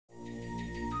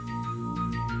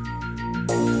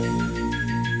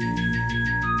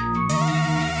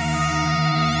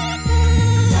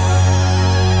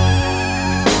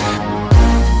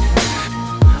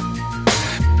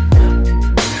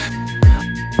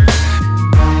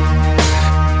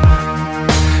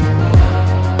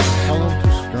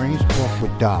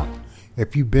Doc.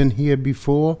 If you've been here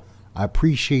before, I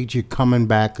appreciate you coming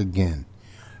back again.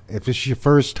 If it's your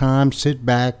first time, sit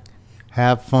back,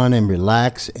 have fun, and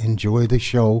relax. Enjoy the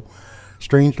show.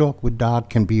 Strange Talk with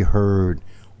Doc can be heard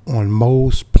on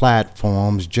most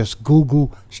platforms. Just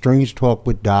Google Strange Talk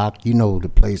with Doc. You know the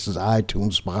places: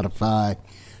 iTunes, Spotify,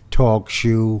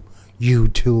 TalkShoe,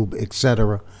 YouTube,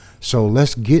 etc. So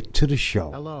let's get to the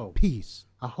show. Hello. Peace.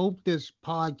 I hope this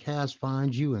podcast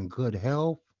finds you in good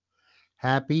health,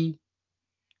 happy,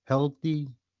 healthy,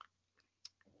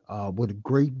 with a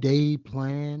great day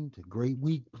planned, a great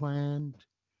week planned,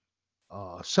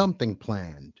 something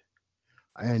planned.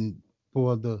 And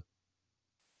for the,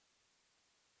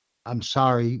 I'm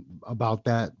sorry about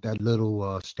that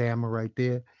little stammer right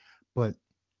there, but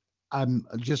I'm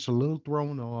just a little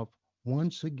thrown off.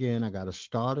 Once again, I got to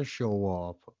start a show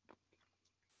off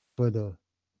for the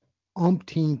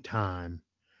umpteenth time.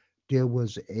 There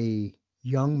was a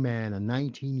young man, a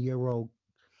 19-year-old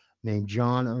named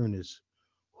John Ernest,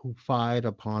 who fired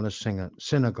upon a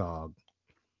synagogue,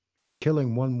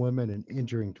 killing one woman and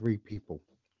injuring three people.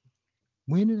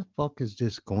 When the fuck is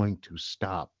this going to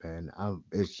stop, man?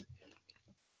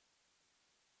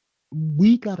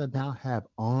 We gotta now have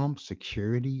armed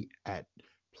security at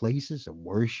places of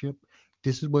worship.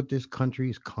 This is what this country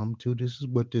has come to. This is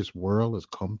what this world has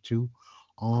come to.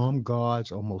 Armed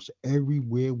guards almost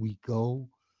everywhere we go,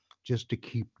 just to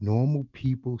keep normal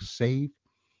people safe.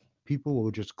 People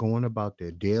are just going about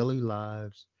their daily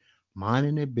lives,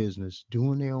 minding their business,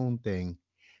 doing their own thing,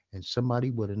 and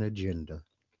somebody with an agenda,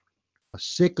 a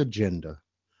sick agenda,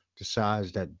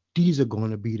 decides that these are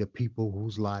going to be the people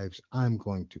whose lives I'm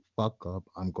going to fuck up,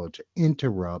 I'm going to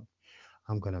interrupt,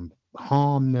 I'm going to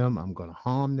harm them, I'm going to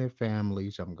harm their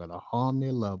families, I'm going to harm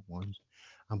their loved ones,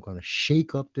 I'm going to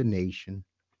shake up the nation.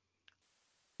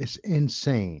 It's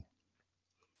insane.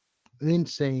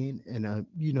 Insane. And,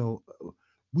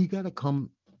 we got to come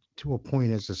to a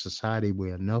point as a society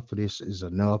where enough of this is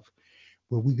enough,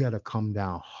 where we got to come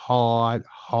down hard,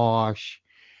 harsh.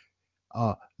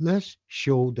 Let's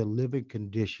show the living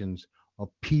conditions of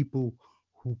people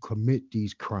who commit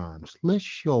these crimes. Let's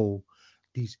show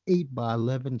these 8 by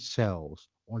 11 cells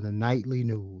on the nightly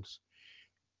news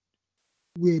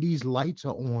where these lights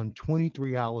are on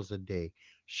 23 hours a day.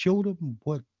 Show them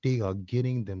what they are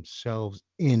getting themselves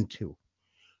into.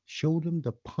 Show them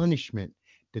the punishment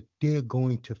that they're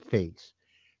going to face.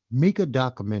 Make a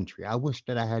documentary. I wish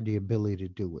that I had the ability to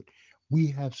do it. We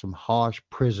have some harsh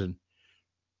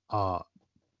uh,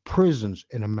 prisons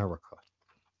in America.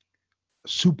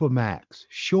 Supermax.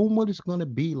 Show them what it's going to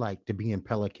be like to be in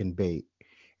Pelican Bay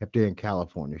if they're in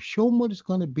California. Show them what it's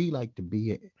going to be like to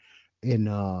be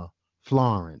in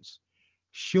Florence.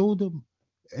 Show them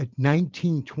at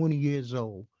 19, 20 years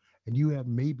old, and you have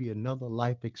maybe another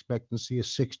life expectancy of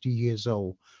 60 years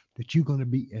old, that you're going to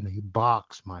be in a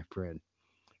box, my friend.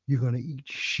 You're going to eat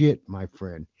shit, my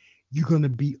friend. You're going to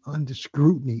be under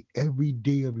scrutiny every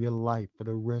day of your life for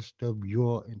the rest of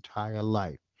your entire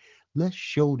life. Let's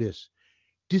show this.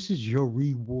 This is your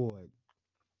reward.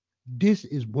 This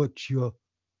is what your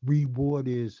reward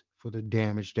is for the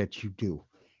damage that you do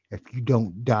if you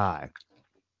don't die.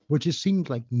 Which it seems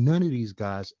like none of these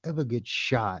guys ever get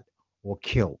shot or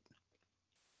killed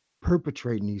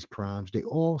perpetrating these crimes. They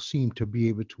all seem to be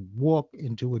able to walk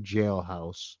into a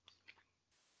jailhouse,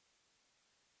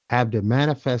 have their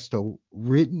manifesto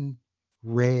written,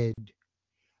 read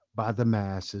by the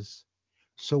masses.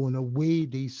 So in a way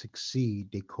they succeed.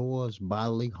 They cause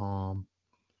bodily harm.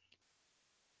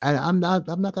 And I'm not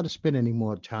going to spend any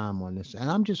more time on this. And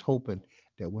I'm just hoping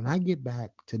that when I get back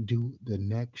to do the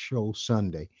next show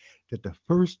Sunday, that the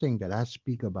first thing that I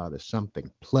speak about is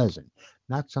something pleasant,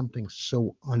 not something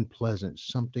so unpleasant,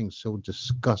 something so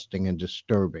disgusting and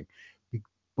disturbing.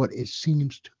 But it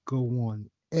seems to go on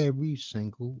every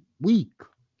single week.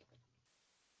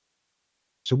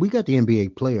 So we got the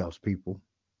NBA playoffs, people.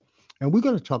 And we're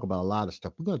going to talk about a lot of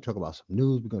stuff. We're going to talk about some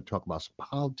news. We're going to talk about some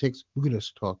politics. We're going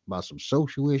to talk about some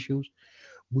social issues.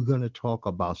 We're going to talk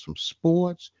about some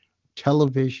sports,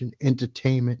 television,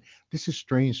 entertainment. This is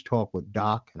Strange Talk with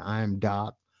Doc, and I am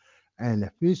Doc. And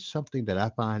if it's something that I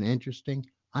find interesting,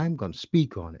 I'm going to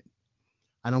speak on it.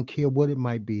 I don't care what it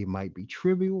might be. It might be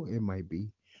trivial. It might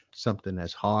be something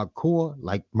that's hardcore,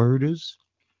 like murders.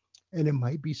 And it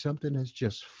might be something that's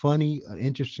just funny, an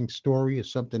interesting story, or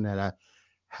something that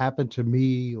happened to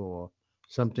me, or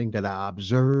something that I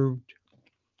observed.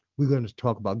 We're going to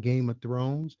talk about Game of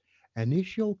Thrones. And this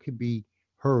show can be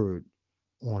heard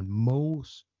on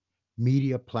most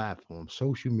media platforms,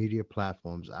 social media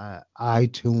platforms,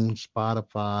 iTunes,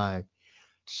 Spotify,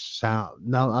 Sound.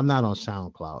 No, I'm not on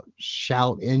SoundCloud.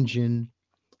 Shout Engine,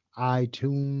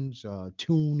 iTunes,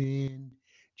 TuneIn.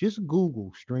 Just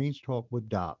Google Strange Talk with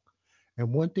Doc.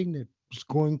 And one thing that's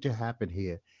going to happen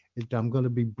here is that I'm going to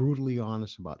be brutally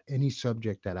honest about any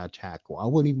subject that I tackle. I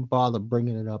wouldn't even bother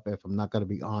bringing it up if I'm not going to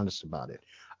be honest about it.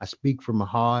 I speak from my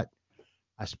heart.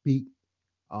 I speak,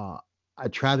 uh, I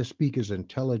try to speak as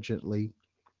intelligently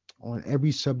on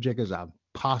every subject as I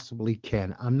possibly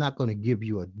can. I'm not going to give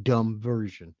you a dumb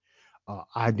version.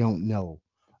 I don't know.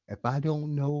 If I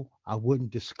don't know, I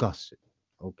wouldn't discuss it.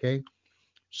 Okay.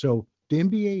 So the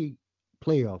NBA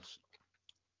playoffs,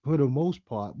 for the most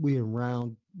part, we're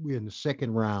in the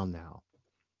second round now.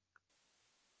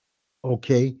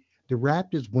 Okay. The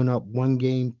Raptors went up 1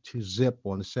 game to zip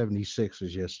on the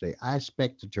 76ers yesterday. I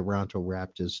expect the Toronto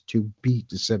Raptors to beat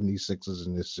the 76ers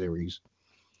in this series.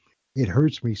 It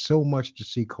hurts me so much to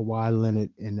see Kawhi Leonard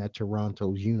in that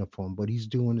Toronto's uniform, but he's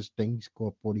doing his thing. He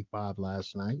scored 45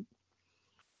 last night.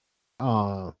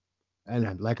 Uh,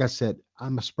 like I said,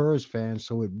 I'm a Spurs fan,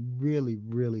 so it really,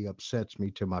 really upsets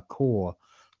me to my core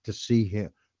to see him.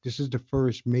 This is the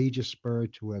first major Spur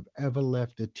to have ever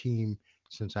left a team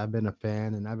since I've been a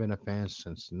fan, and I've been a fan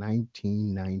since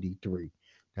 1993.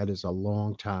 That is a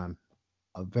long time,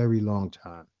 a very long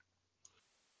time.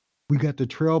 We got the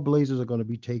Trailblazers are going to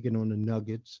be taking on the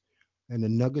Nuggets, and the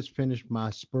Nuggets finished my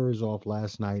Spurs off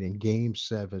last night in Game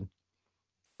Seven.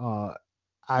 Uh,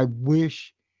 I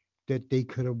wish that they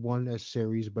could have won that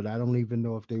series, but I don't even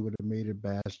know if they would have made it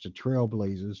past the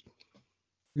Trailblazers.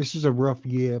 This is a rough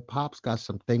year. Pop's got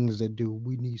some things to do.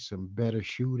 We need some better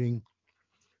shooting,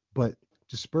 but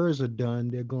the Spurs are done.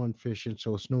 They're going fishing,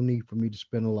 so it's no need for me to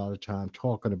spend a lot of time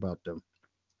talking about them.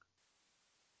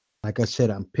 Like I said,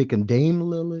 I'm picking Dame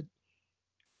Lillard,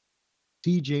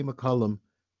 CJ McCollum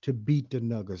to beat the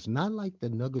Nuggets. Not like the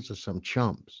Nuggets are some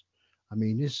chumps. I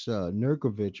mean, this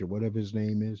Nurkovic or whatever his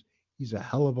name is, he's a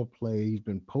hell of a player. He's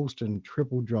been posting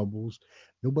triple doubles.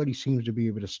 Nobody seems to be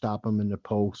able to stop him in the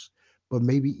post, but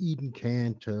maybe Eden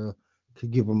can to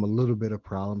give him a little bit of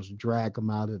problems, drag him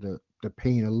out of the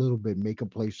paint a little bit, make him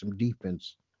play some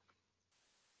defense.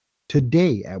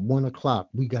 Today at 1 o'clock,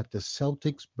 we got the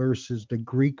Celtics versus the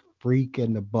Greek Freak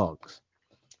and the Bucks.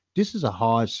 This is a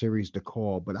hard series to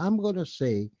call, but I'm going to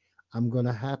say I'm going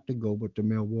to have to go with the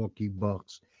Milwaukee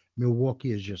Bucks.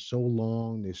 Milwaukee is just so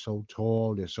long, they're so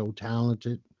tall, they're so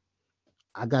talented.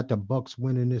 I got the Bucks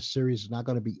winning this series. It's not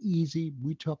going to be easy.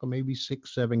 We talking maybe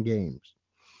 6, 7 games.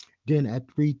 Then at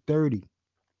 3:30,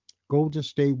 Golden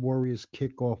State Warriors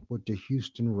kick off with the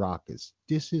Houston Rockets.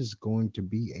 This is going to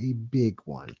be a big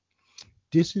one.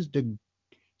 This is the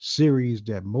series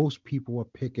that most people are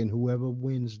picking. Whoever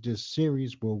wins this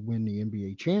series will win the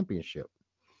NBA championship.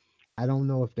 I don't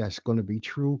know if that's going to be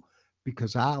true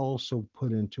because I also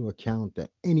put into account that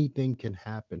anything can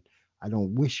happen. I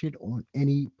don't wish it on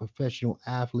any professional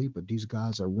athlete, but these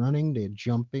guys are running, they're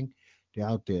jumping, they're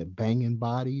out there banging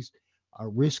bodies. A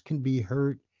wrist can be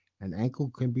hurt, an ankle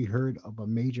can be hurt of a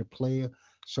major player.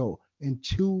 So, in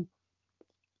two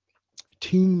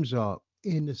teams are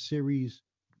in the series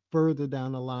further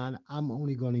down the line, I'm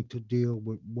only going to deal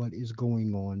with what is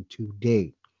going on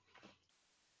today.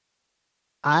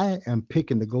 I am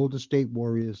picking the Golden State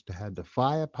Warriors to have the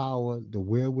firepower, the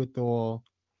wherewithal,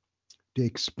 the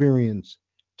experience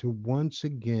to once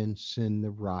again send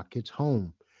the Rockets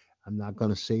home. I'm not going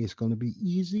to say it's going to be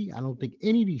easy. I don't think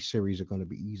any of these series are going to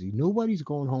be easy. Nobody's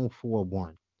going home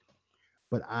 4-1.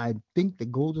 But I think the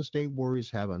Golden State Warriors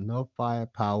have enough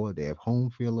firepower. They have home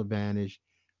field advantage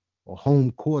or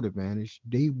home court advantage.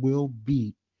 They will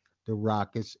beat the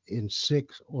Rockets in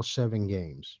 6 or 7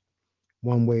 games,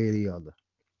 one way or the other.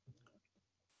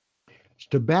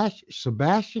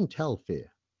 Sebastian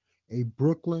Telfair, a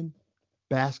Brooklyn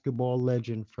basketball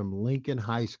legend from Lincoln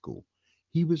High School.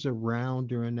 He was around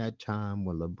during that time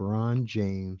when LeBron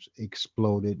James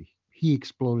exploded. He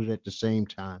exploded at the same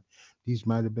time. These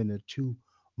might have been the two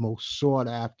most sought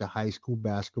after high school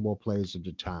basketball players at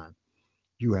the time.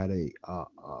 You had a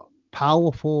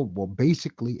powerful, well,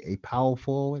 basically a power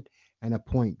forward and a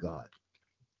point guard.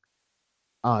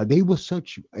 They were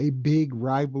such a big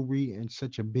rivalry and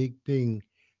such a big thing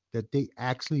that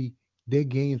their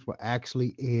games were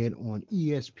actually aired on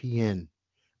ESPN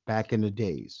back in the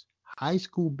days. High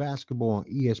school basketball on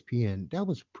ESPN, that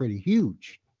was pretty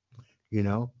huge, you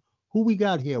know. Who we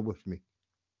got here with me?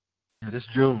 Yeah, this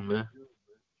June, man.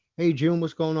 Hey June,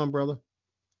 what's going on, brother?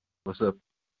 What's up?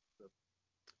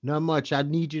 Not much. I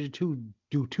need you to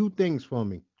do two things for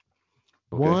me.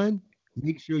 Okay. One,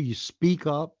 make sure you speak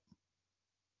up,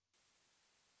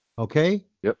 okay?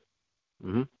 Yep.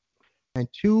 Mhm. And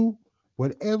two,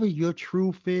 whatever your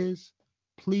truth is,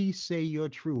 please say your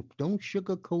truth. Don't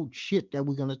sugarcoat shit that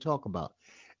we're going to talk about.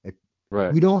 If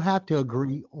Right. We don't have to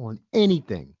agree on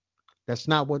anything. That's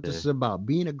not what this Yeah. is about.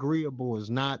 Being agreeable is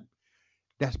not,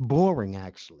 that's boring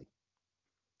actually.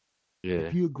 If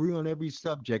Yeah. you agree on every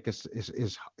subject, it's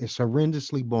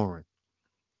horrendously boring.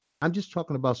 I'm just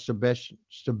talking about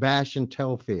Sebastian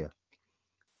Telfair.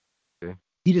 Okay.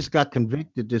 He just got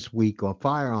convicted this week on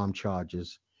firearm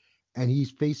charges, and he's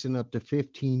facing up to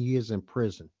 15 years in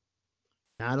prison.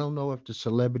 Now, I don't know if the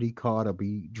celebrity card will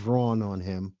be drawn on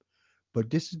him,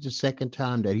 but this is the second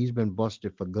time that he's been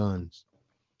busted for guns.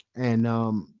 And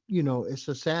it's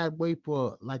a sad way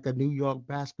for like a New York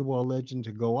basketball legend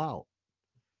to go out,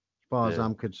 as far as Yeah.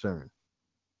 I'm concerned.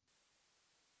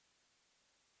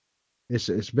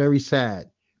 It's very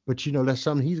sad. But that's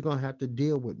something he's gonna have to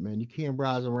deal with, man. You can't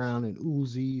rise around in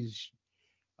Uzis,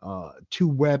 two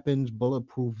weapons,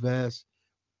 bulletproof vests.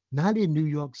 Not in New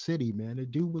York City, man. The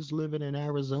dude was living in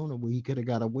Arizona where he could have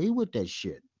got away with that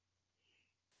shit.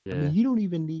 I mean, Yeah. you don't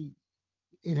even need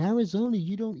in Arizona,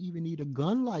 you don't even need a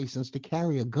gun license to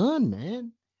carry a gun,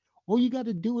 man. All you got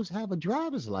to do is have a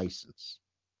driver's license.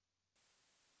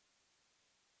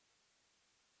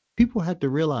 People have to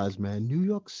realize, man, New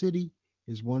York City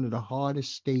is one of the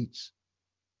hardest states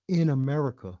in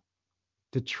America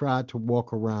to try to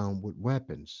walk around with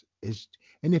weapons.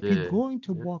 And if you're Yeah. going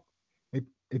to Yeah. walk,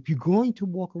 if you're going to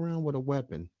walk around with a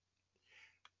weapon,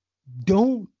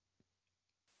 don't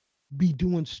be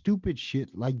doing stupid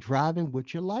shit like driving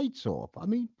with your lights off. I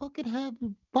mean,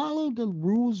 fucking follow the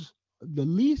rules, the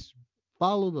least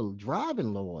follow the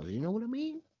driving laws. You know what I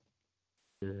mean?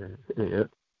 Yeah. Yeah.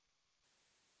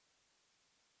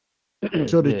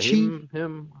 So the Yeah. chief,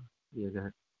 Him. Yeah. Go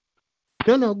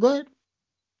ahead. no, go ahead.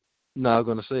 No, I was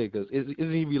gonna say because isn't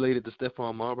he related to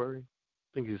Stephon Marbury?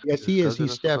 I think he's Yes, his he is. cousin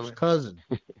He's or something Steph's like. cousin.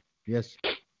 Yes,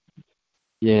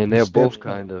 Yeah, and he's they're Steph's both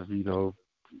cousin. kind of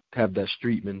have that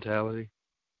street mentality.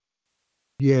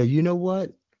 Yeah, you know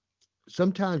what?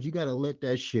 Sometimes you gotta let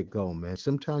that shit go, man.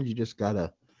 Sometimes you just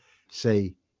gotta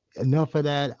say, enough of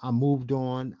that. I moved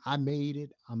on. I made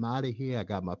it. I'm out of here. I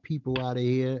got my people out of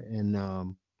here.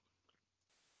 And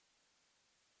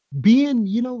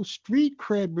being, street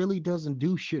cred really doesn't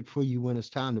do shit for you when it's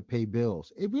time to pay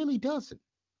bills. It really doesn't.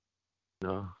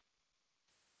 No.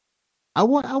 I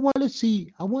want to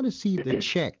see the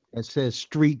check that says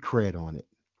street cred on it.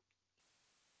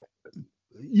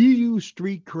 You use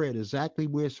street cred exactly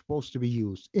where it's supposed to be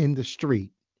used, in the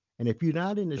street. And if you're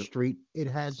not in the Yep. street, it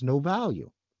has no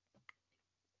value.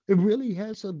 It really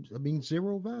has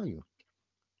zero value.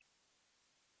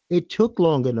 It took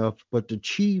long enough, but the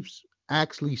Chiefs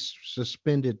actually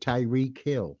suspended Tyreek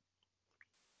Hill.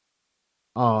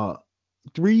 Uh,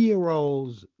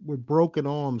 3-year-olds with broken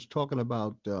arms talking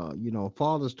about,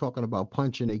 fathers talking about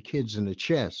punching their kids in the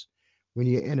chest when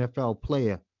you're an NFL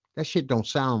player. That shit don't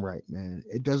sound right, man.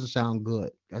 It doesn't sound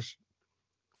good. I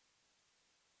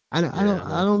Yeah. don't, I I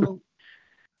know. don't know.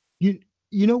 You,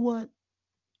 you know what?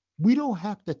 We don't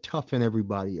have to toughen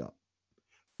everybody up.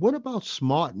 What about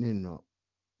smartening up?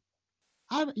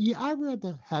 I'd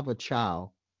rather have a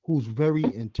child who's very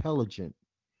intelligent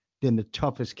than the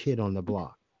toughest kid on the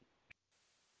block.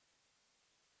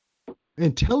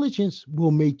 Intelligence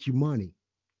will make you money.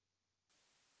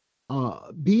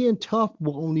 Being tough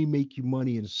will only make you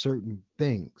money in certain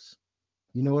things.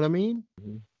 You know what I mean?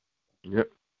 Mhm. Yep.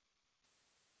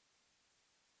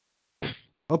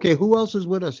 Okay, who else is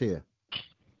with us here?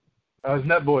 It's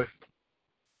Netboy.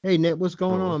 Hey, Net, what's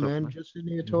going Oh, on, what's up, man? man? Just sitting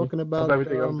here Hmm. talking Hope about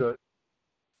everything I'm good.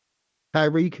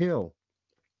 Tyreek Hill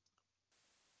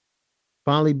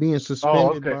finally being Oh,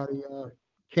 suspended okay. by the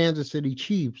Kansas City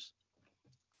Chiefs.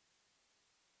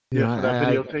 Yeah, for that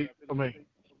I videotape for me.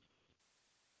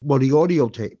 well, the audio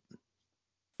tape.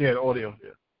 Yeah, the audio.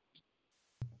 Yeah.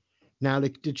 Now, the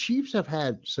Chiefs have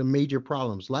had some major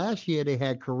problems. Last year, they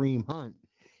had Kareem Hunt.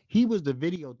 He was the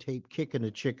videotape kicking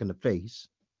a chick in the face.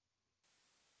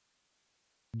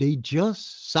 They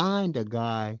just signed a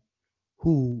guy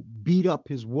who beat up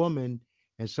his woman,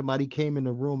 and somebody came in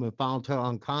the room and found her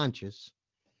unconscious.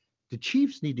 The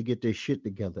Chiefs need to get their shit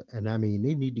together. And I mean,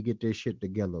 they need to get their shit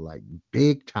together like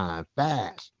big time,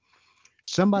 fast.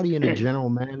 Somebody in the general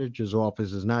manager's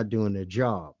office is not doing their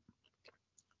job.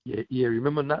 Yeah. Yeah.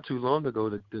 Remember, not too long ago,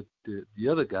 the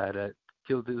other guy that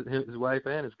killed his wife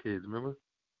and his kids. Remember?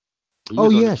 He Oh,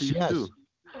 was on the yes, Chiefs yes. too.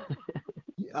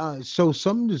 So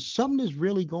something is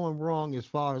really going wrong as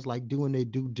far as like doing their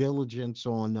due diligence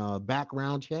on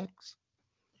background checks.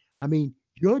 I mean,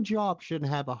 your job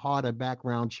shouldn't have a harder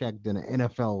background check than an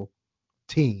NFL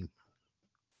team.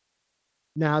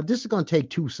 Now, this is going to take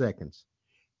 2 seconds.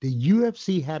 The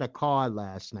UFC had a card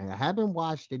last night. I haven't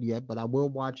watched it yet, but I will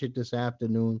watch it this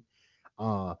afternoon.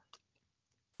 Uh,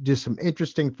 Just some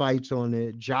interesting fights on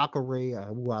it.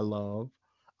 Jacare, who I love,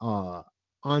 uh,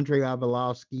 Andre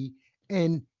Arlovsky,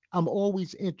 and I'm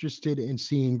always interested in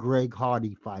seeing Greg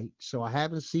Hardy fight. So I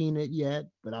haven't seen it yet,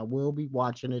 but I will be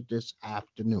watching it this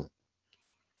afternoon.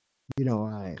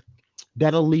 I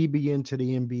that'll lead me into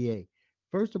the NBA.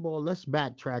 First of all, let's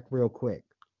backtrack real quick.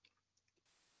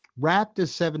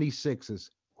 Raptors 76ers.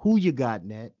 Who you got,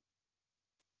 Net?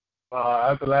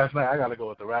 After last night, I gotta go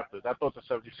with the Raptors. I thought the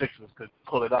 76ers could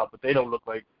pull it out, but they don't look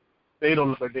like they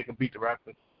can beat the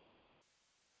Raptors.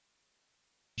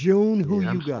 June, who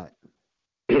Yeah, you got?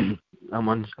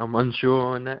 I'm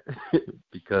unsure on that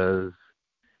because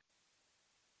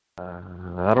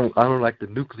I don't like the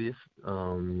nucleus.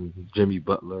 Jimmy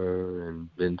Butler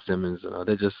and Ben Simmons. I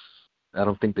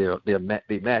don't think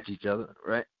they match each other,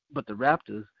 right? But the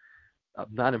Raptors,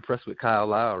 I'm not impressed with Kyle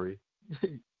Lowry,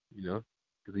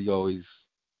 because he always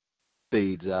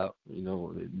fades out, in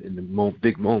the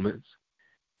big moments.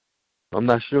 I'm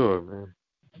not sure, man.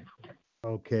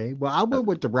 Okay. Well, I went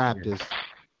with the Raptors.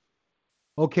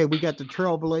 Okay, we got the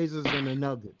Trailblazers and the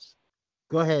Nuggets.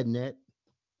 Go ahead, Net.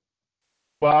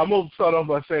 Well, I'm gonna start off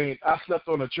by saying I slept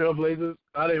on the Trailblazers.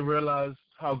 I didn't realize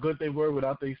how good they were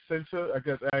without their center. I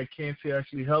guess Eric Canty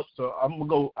actually helped, so I'm gonna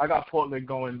go. I got Portland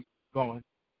going.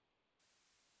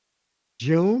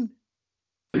 June?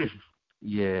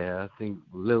 Yeah, I think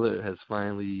Lillard has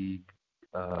finally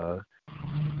found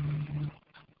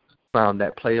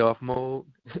that playoff mode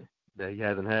that he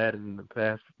hasn't had in the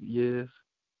past years.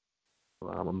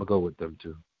 Well, I'm gonna go with them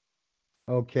too.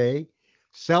 Okay.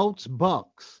 Celts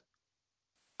Bucks.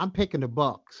 I'm picking the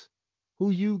Bucks.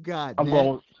 Who you got, I'm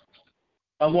Net?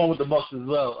 going with the Bucks as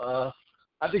well.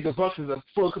 I think the Bucks is a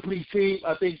full complete team.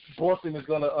 I think Boston is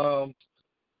gonna.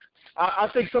 I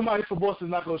think somebody for Boston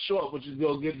is not gonna show up, which is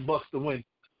gonna get the Bucks to win.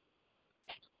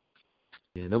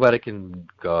 Yeah, nobody can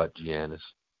guard Giannis.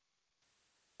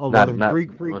 Oh, Not the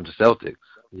Greek freak. on the Celtics.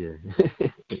 Yeah.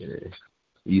 Yeah.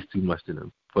 He's too much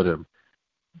for them.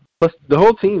 Plus, the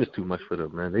whole team is too much for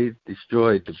them, man. They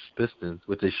destroyed the Pistons,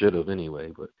 which they should have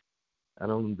anyway. But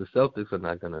the Celtics are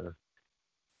not gonna.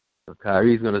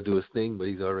 Kyrie's gonna do his thing, but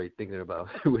he's already thinking about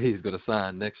who he's gonna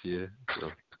sign next year.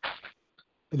 So.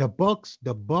 The Bucks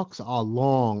are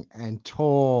long and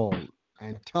tall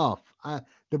and tough.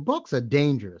 The Bucks are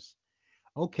dangerous.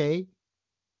 Okay.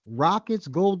 Rockets,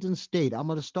 Golden State. I'm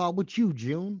gonna start with you,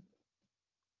 June.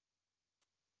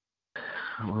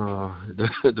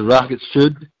 The Rockets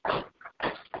should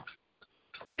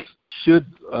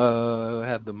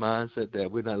have the mindset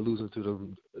that we're not losing to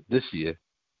them this year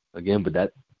again, but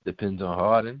that depends on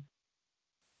Harden,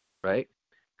 right?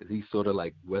 Because he's sort of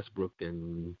like Westbrook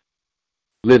and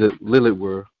Lillard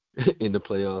were in the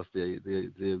playoffs.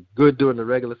 They're good during the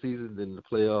regular season, then the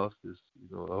playoffs is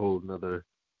a whole nother.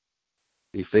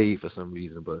 They fade for some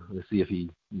reason, but let's see if he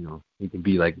can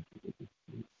be like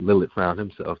Lillard found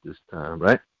himself this time,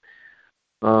 right?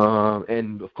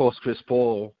 And of course, Chris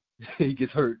Paul, he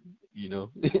gets hurt,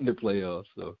 in the playoffs,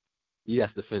 so he has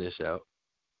to finish out.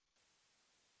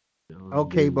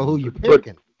 Okay, but who you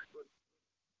picking?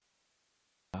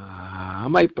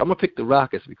 I'm gonna pick the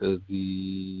Rockets because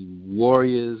the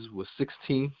Warriors were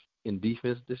 16th in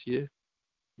defense this year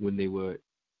when they were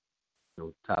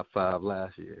top 5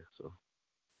 last year. So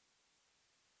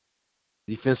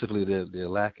defensively, they're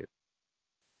lacking.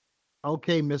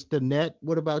 Okay, Mr. Net.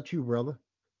 What about you, brother?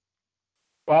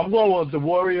 Well, I'm going with the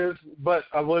Warriors, but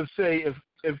I would say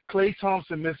if Klay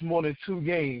Thompson missed more than 2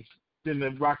 games, then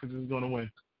the Rockets is going to win.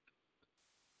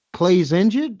 Klay's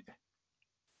injured?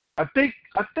 I think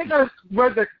I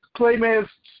read that Klay may have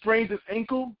sprained his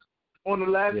ankle on the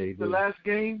last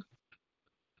game.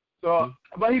 So,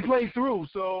 but he played through,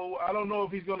 so I don't know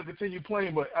if he's going to continue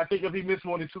playing. But I think if he missed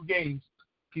more than 2 games,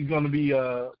 he's going to be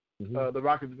the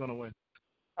Rockets are going to win.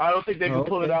 I don't think they can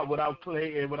pull it out without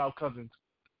Klay and without Cousins.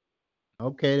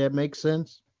 Okay, that makes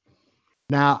sense.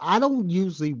 Now, I don't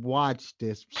usually watch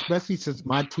this, especially since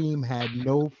my team had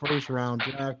no first-round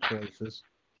draft choices.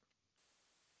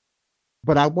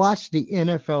 But I watched the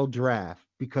NFL draft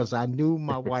because I knew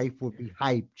my wife would be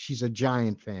hyped. She's a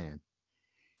Giant fan.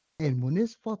 And when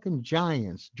this fucking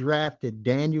Giants drafted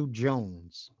Daniel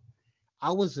Jones,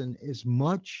 I was in as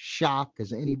much shock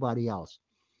as anybody else.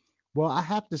 Well, I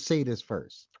have to say this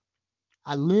first.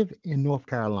 I live in North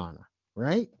Carolina,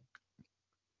 right?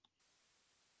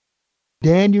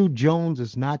 Daniel Jones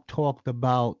is not talked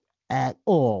about at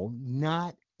all.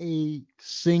 Not a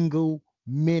single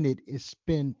minute is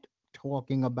spent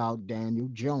talking about Daniel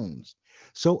Jones.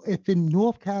 So if in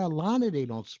North Carolina they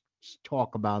don't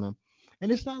talk about him,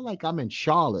 and it's not like I'm in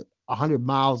Charlotte, 100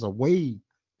 miles away,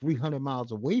 300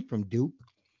 miles away from Duke,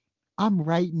 I'm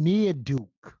right near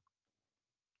Duke.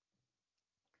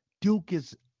 Duke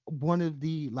is one of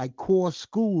the like core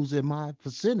schools in my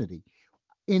vicinity.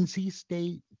 NC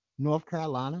State, North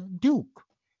Carolina, Duke,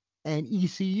 and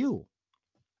ECU.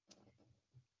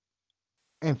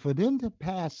 And for them to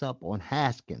pass up on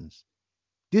Haskins,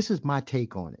 this is my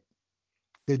take on it.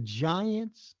 The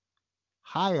Giants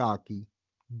hierarchy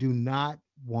do not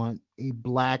want a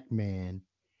black man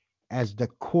as the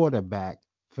quarterback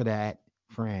for that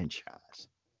franchise.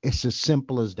 It's as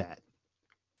simple as that.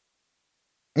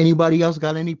 Anybody else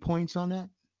got any points on that?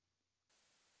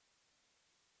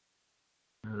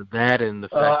 That and the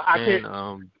fact,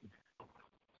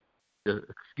 the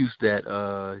excuse that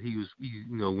he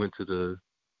went to the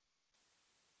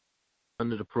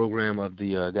under the program of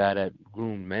the guy that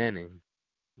groomed Manning,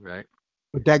 right?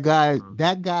 But that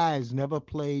guy has never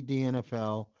played the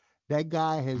NFL. That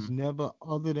guy has never,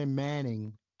 other than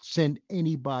Manning, sent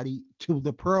anybody to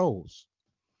the pros.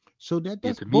 So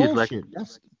that's to me, bullshit.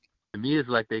 To me, it's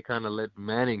like they kind of let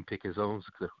Manning pick his own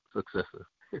successor.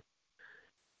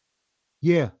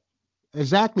 Yeah,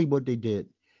 exactly what they did.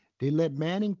 They let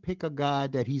Manning pick a guy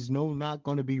that he's not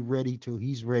going to be ready till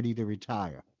he's ready to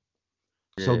retire.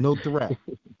 Yeah. So no threat.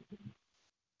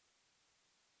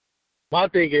 My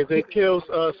thing is it kills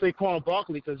Saquon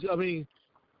Barkley because, I mean,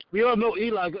 we all know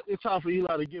Eli. It's time for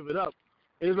Eli to give it up.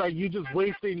 It's like you just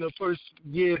wasting the first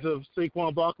years of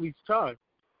Saquon Barkley's time.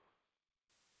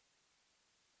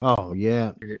 Oh,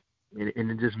 yeah.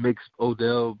 And it just makes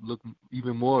Odell look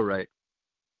even more right.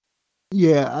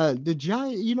 Yeah, the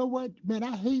Giant, you know what, man,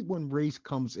 I hate when race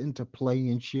comes into play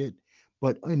and shit.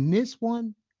 But in this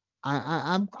one,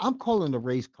 I'm calling the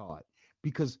race card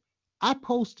because I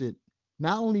posted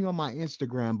not only on my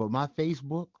Instagram but my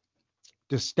Facebook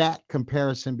the stat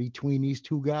comparison between these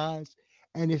two guys,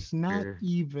 and it's not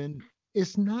even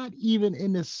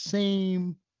in the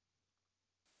same.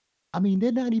 I mean,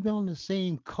 they're not even on the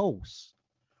same coast.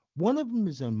 One of them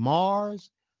is in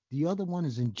Mars, the other one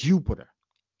is in Jupiter.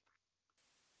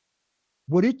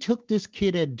 What it took this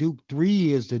kid at Duke 3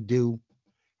 years to do,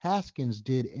 Haskins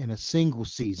did in a single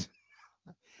season.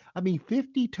 I mean,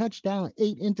 50 touchdowns,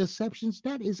 8 interceptions,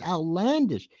 that is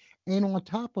outlandish. And on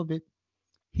top of it,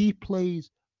 he plays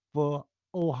for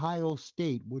Ohio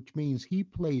State, which means he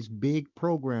plays big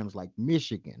programs like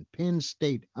Michigan, Penn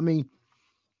State. I mean,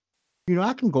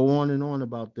 I can go on and on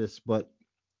about this, but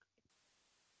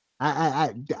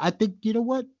I think, you know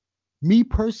what? Me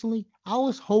personally, I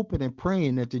was hoping and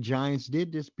praying that the Giants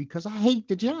did this because I hate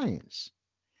the Giants.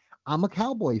 I'm a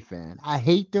Cowboy fan. I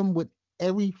hate them with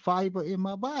every fiber in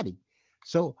my body.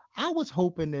 So I was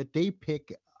hoping that they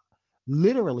pick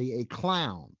literally a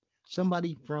clown,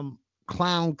 somebody from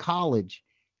Clown College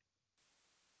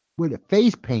with a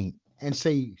face paint and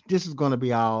say, this is going to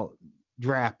be our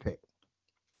draft pick.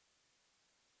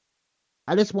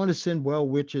 I just want to send well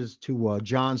wishes to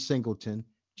John Singleton.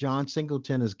 John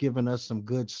Singleton has given us some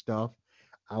good stuff.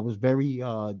 I was very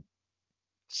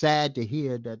sad to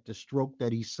hear that the stroke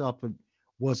that he suffered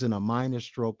wasn't a minor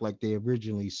stroke like they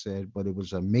originally said, but it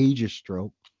was a major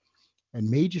stroke. And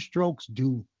major strokes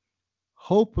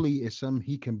hopefully it's something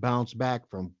he can bounce back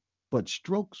from. But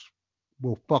strokes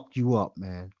will fuck you up,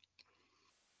 man.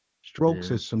 Strokes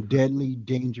is some deadly,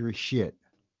 dangerous shit.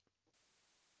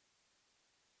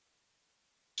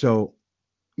 So,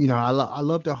 I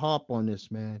love to harp on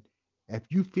this, man. If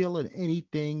you feeling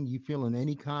anything, you feeling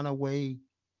any kind of way,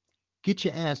 get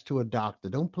your ass to a doctor.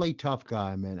 Don't play tough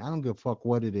guy, man. I don't give a fuck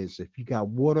what it is. If you got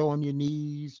water on your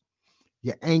knees,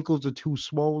 your ankles are too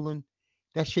swollen,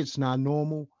 that shit's not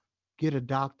normal. Get a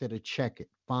doctor to check it.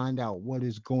 Find out what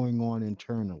is going on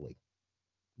internally.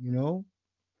 Now,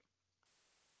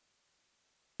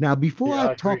 before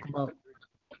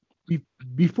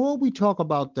we talk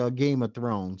about the Game of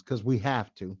Thrones, because we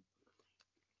have to,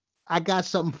 I got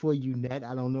something for you, Ned.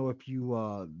 I don't know if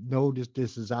you noticed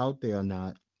this is out there or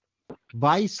not.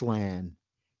 Viceland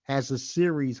has a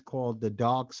series called The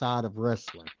Dark Side of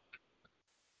Wrestling.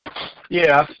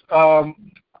 Yeah,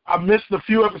 I missed a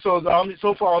few episodes.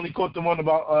 So far, I only caught the one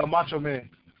about Macho Man.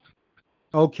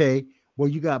 Okay, well,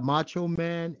 you got Macho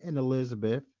Man and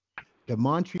Elizabeth, the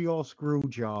Montreal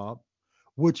Screwjob,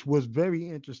 which was very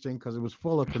interesting because it was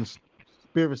full of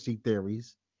conspiracy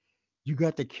theories. You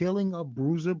got the killing of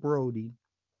Bruiser Brody,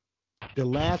 the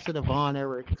last of the Von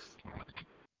Erichs,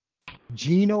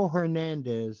 Gino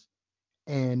Hernandez,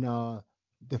 and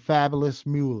the Fabulous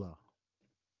Moolah.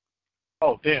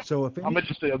 Oh, damn. So I'm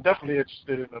interested. I'm definitely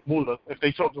interested in the Moolah. If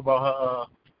they talk about her.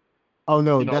 Oh,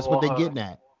 no, that's what they're getting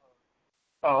at.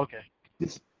 Oh, okay.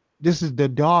 This is the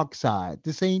dark side.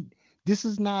 This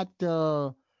is not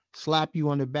slap you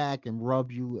on the back and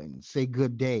rub you and say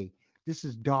good day. This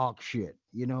is dog shit,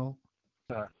 you know.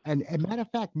 And matter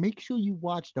of fact, make sure you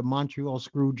watch the Montreal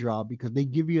Screwjob because they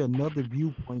give you another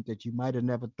viewpoint that you might have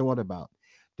never thought about.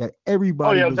 That Oh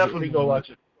everybody yeah, was definitely go watch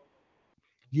it.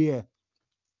 Yeah.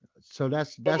 So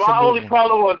that's But a my good only one.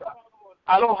 problem was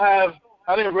I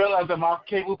didn't realize that my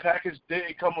cable package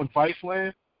didn't come with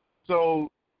Viceland, so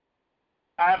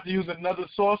I have to use another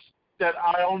source that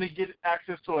I only get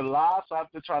access to it live. So I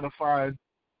have to try to find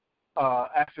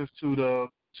access to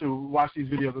watch these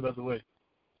videos another way.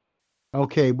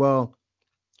 Okay, well,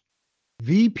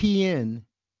 VPN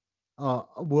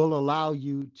will allow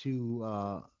you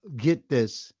to get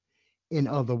this in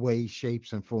other ways,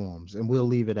 shapes, and forms, and we'll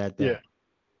leave it at that. Yeah.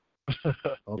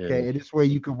 Okay, and this way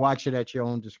you can watch it at your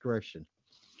own discretion.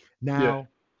 Now,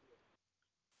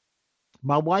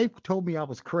 my wife told me I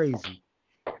was crazy,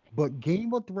 but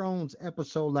Game of Thrones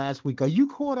episode last week. Are you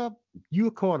caught up?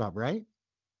 You're caught up, right?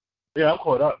 Yeah, I'm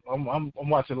caught up. I'm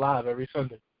watching live every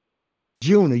Sunday.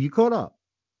 June, are you caught up?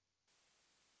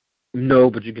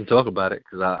 No, but you can talk about it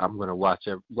because I'm gonna watch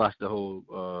the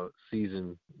whole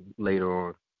season later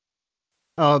on.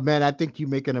 Oh man, I think you're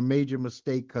making a major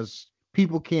mistake because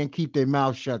people can't keep their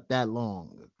mouth shut that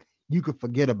long. You could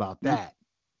forget about that.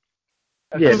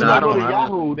 As soon as I go to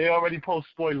Yahoo, they already post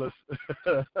spoilers.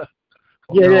 I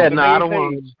don't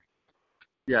want.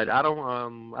 Yeah, I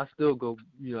don't. I still go.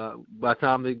 You know, by the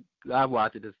time I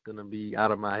watch it, it's gonna be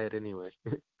out of my head anyway.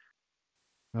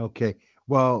 Okay.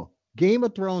 Well, Game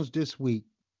of Thrones this week,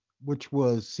 which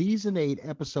was season 8,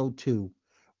 episode 2,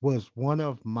 was one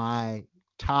of my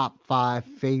top 5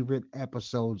 favorite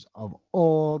episodes of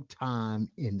all time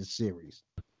in the series.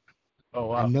 Oh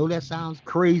wow! I know that sounds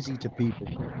crazy to people,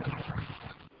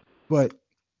 but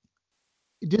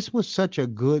this was such a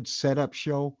good setup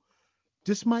show.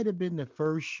 This might have been the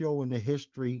first show in the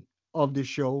history of the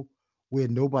show where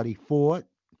nobody fought,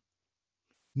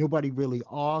 nobody really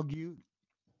argued.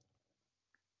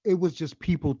 It was just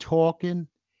people talking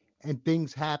and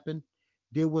things happened.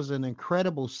 There was an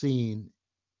incredible scene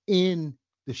in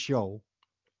the show.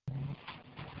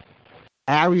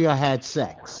 Arya had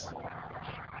sex.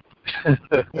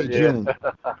 Hey June,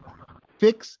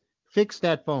 fix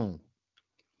that phone.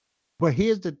 But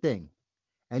here's the thing,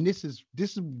 and this is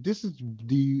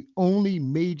the only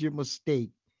major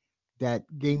mistake that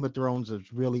Game of Thrones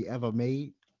has really ever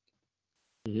made.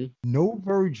 Mm-hmm. No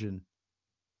virgin,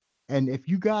 and if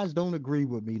you guys don't agree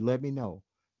with me, let me know.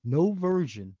 No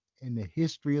virgin in the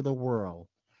history of the world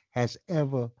has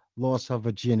ever lost her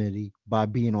virginity by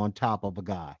being on top of a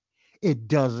guy. It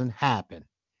doesn't happen.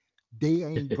 They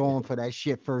ain't going for that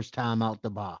shit first time out the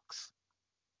box.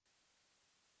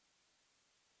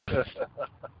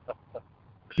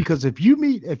 Because if you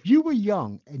were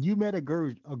young and you met a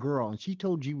girl and she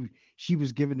told you she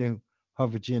was giving her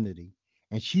virginity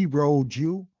and she rolled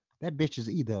you, that bitch is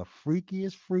either a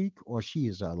freakiest freak or she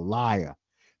is a liar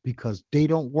because they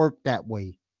don't work that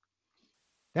way.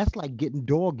 That's like getting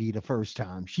doggy the first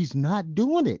time. She's not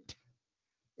doing it.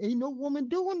 Ain't no woman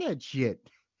doing that shit.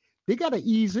 They got to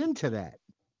ease into that.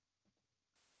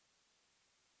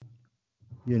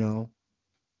 You know,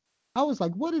 I was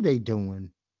like, what are they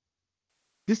doing?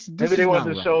 This maybe they is want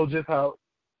not to right. show just how.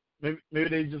 Maybe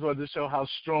they just want to show how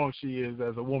strong she is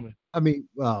as a woman. I mean,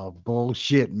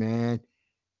 bullshit, man.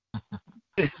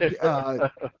 No,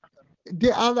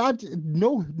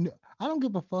 I don't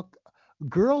give a fuck.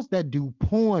 Girls that do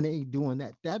porn ain't doing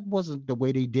that. That wasn't the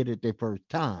way they did it their first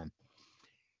time.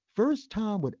 First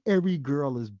time with every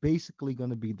girl is basically going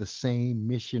to be the same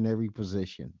missionary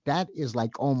position. That is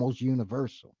like almost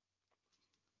universal.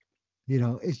 You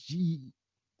know, you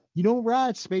don't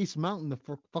ride Space Mountain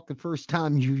the fucking first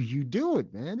time you do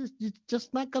it, man. It's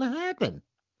just not going to happen.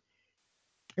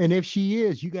 And if she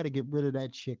is, you got to get rid of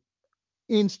that chick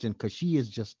instant because she is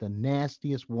just the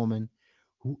nastiest woman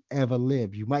who ever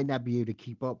lived. You might not be able to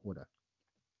keep up with her.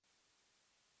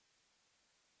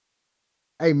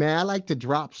 Hey man, I like to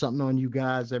drop something on you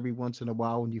guys every once in a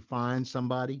while when you find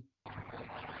somebody.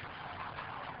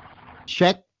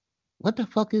 Check, what the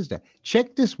fuck is that?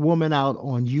 Check this woman out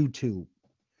on YouTube.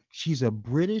 She's a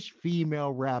British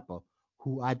female rapper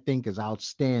who I think is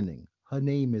outstanding. Her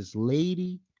name is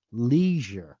Lady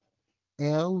Leisure.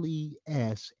 Leshurr.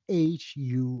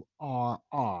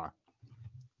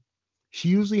 She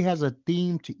usually has a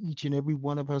theme to each and every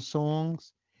one of her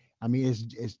songs. I mean,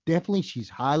 it's definitely she's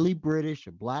highly British,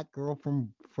 a black girl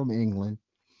from England.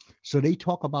 So they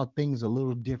talk about things a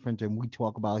little different than we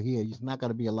talk about here. It's not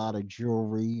going to be a lot of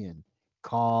jewelry and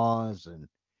cars and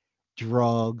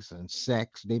drugs and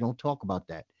sex. They don't talk about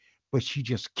that. But she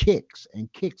just kicks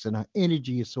and kicks, and her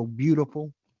energy is so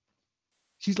beautiful.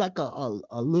 She's like a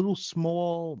little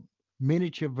small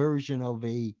miniature version of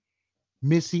a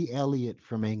Missy Elliott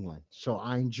from England. So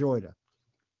I enjoyed her.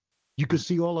 You can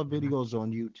see all her videos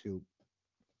on YouTube.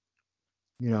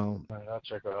 You know. I'll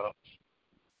check her out.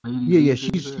 Yeah.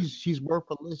 She's worth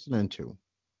listening to.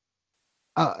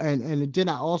 And then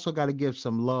I also got to give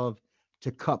some love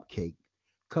to Cupcake.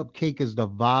 Cupcake is the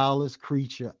vilest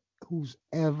creature who's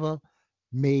ever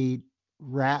made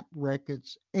rap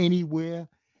records anywhere,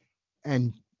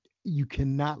 and you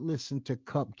cannot listen to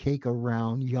Cupcake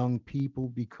around young people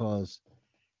because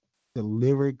the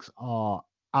lyrics are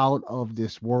out of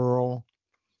this world.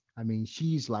 I mean,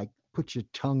 she's like, "Put your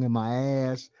tongue in my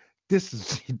ass." This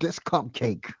is this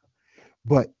Cupcake,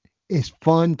 but it's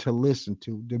fun to listen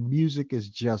to. The music is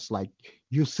just like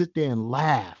you sit there and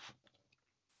laugh.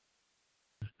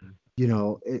 You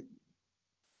know,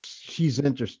 she's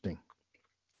interesting.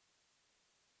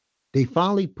 They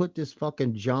finally put this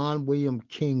fucking John William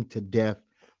King to death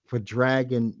for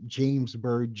dragging James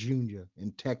Byrd Jr.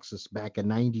 in Texas back in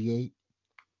 '98.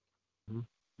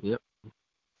 Yep.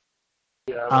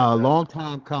 Yeah. Long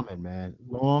time coming, man.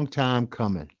 Long time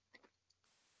coming.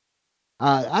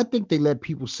 I think they let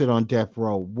people sit on death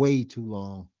row way too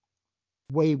long.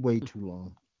 Way too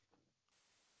long.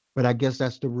 But I guess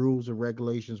that's the rules and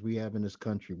regulations we have in this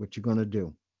country. What you gonna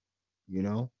do? You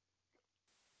know?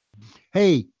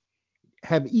 Hey,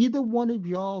 have either one of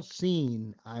y'all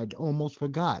seen, I'd almost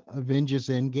forgot, Avengers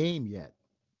Endgame yet?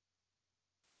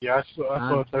 Yeah, I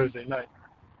saw it Thursday night.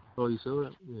 Oh, you saw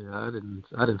it? Yeah, I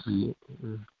didn't see it.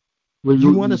 Did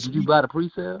you buy the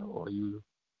pre-sale or you?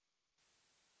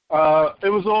 It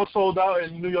was all sold out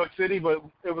in New York City, but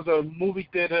it was a movie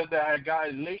theater that had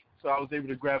gotten late, so I was able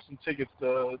to grab some tickets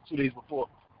 2 days before.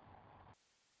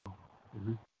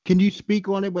 Mm-hmm. Can you speak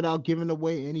on it without giving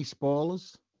away any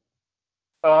spoilers?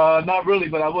 Not really,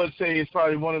 but I would say it's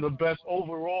probably one of the best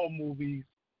overall movies.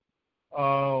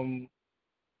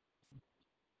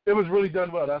 It was really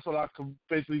done well. That's what I could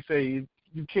basically say.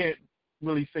 You can't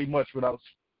really say much without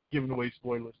giving away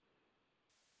spoilers.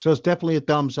 So it's definitely a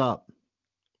thumbs up.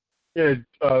 Yeah,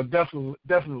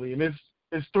 definitely. And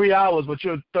it's 3 hours, but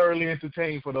you're thoroughly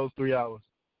entertained for those 3 hours.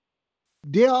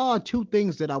 There are two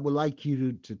things that I would like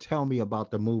you to tell me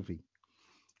about the movie.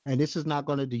 And this is not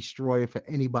going to destroy it for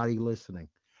anybody listening.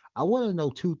 I want to know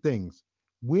two things.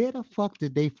 Where the fuck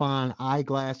did they find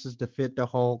eyeglasses to fit the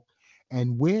Hulk?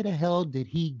 And where the hell did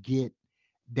he get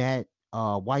that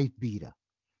wife beater?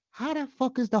 How the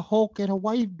fuck is the Hulk in a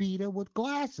wife beater with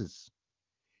glasses?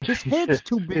 His head's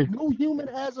too big. No human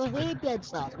has a head that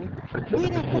size. Where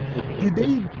the fuck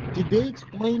did they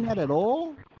explain that at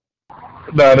all?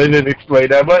 No, they didn't explain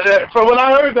that. But from what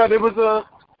I heard, that it was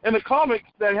in the comics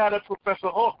they had a Professor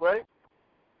Hulk, right?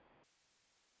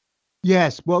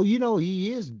 Yes. Well, you know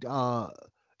he is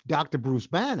Dr. Bruce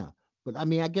Banner, but I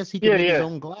mean I guess he can make his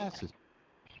own glasses.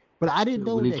 But I didn't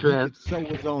know that he could sew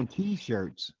his own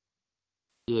T-shirts.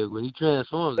 Yeah, when he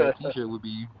transforms, that T-shirt would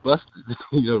be busted,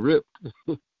 ripped.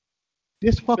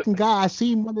 This fucking guy, I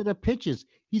seen one of the pictures.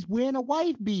 He's wearing a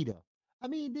wife beater. I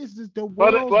mean, this is the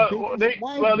world's biggest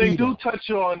wife beater. They do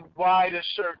touch on why the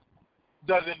shirt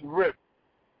doesn't rip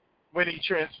when he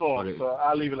transforms. So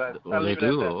I'll leave it at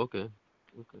that.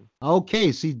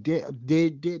 Okay. See,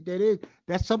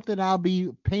 that's something I'll be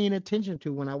paying attention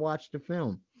to when I watch the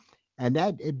film.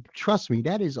 And trust me,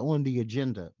 that is on the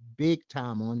agenda, big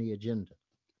time on the agenda.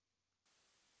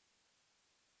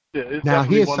 Yeah, it's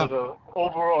definitely one of the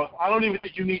overall. I don't even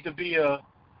think you need to be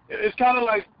it's kind of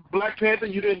like Black Panther.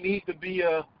 You didn't need to be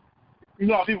you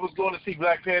know how people was going to see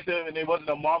Black Panther and they wasn't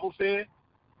a Marvel fan.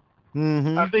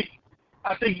 Mm-hmm.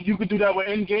 I think you could do that with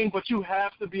Endgame, but you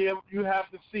have to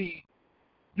see.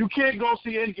 You can't go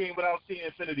see Endgame without seeing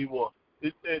Infinity War.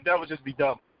 That would just be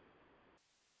dumb.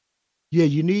 Yeah,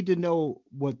 you need to know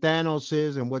what Thanos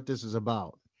is and what this is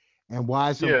about, and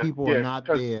why some people are not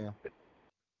there.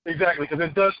 Exactly, because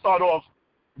it does start off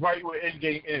right where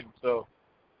Endgame ends. So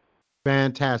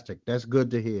fantastic. That's good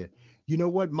to hear. You know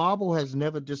what? Marvel has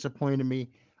never disappointed me.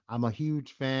 I'm a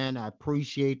huge fan. I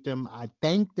appreciate them. I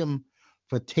thank them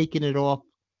for taking it off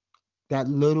that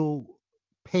little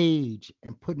page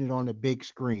and putting it on the big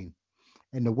screen.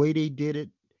 And the way they did it,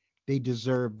 they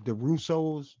deserve the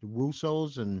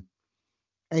Russos and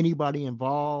anybody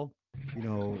involved.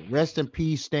 Rest in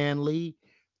peace, Stan Lee.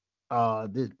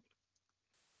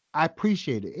 I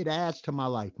appreciate it. It adds to my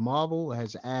life. Marvel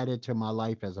has added to my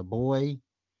life as a boy,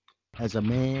 as a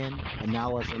man, and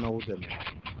now as an older man.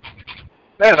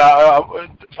 Man, I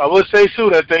would say too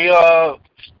that they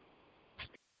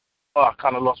I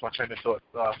kind of lost my train of thought.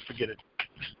 Forget it.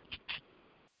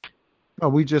 Oh,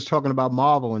 we just talking about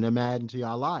Marvel and them adding to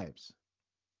our lives.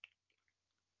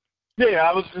 Yeah,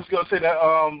 I was just gonna say that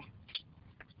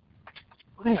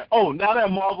Oh, now that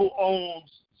Marvel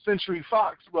owns Century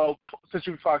Fox,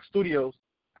 Century Fox Studios,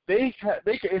 they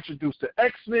can introduce the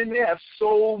X-Men. They have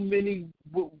so many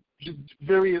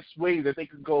various ways that they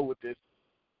could go with this.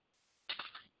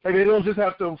 Like, they don't just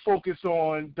have to focus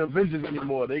on the Avengers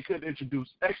anymore. They could introduce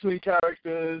X-Men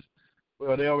characters.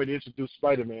 Well, they already introduced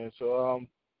Spider-Man. So,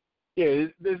 yeah,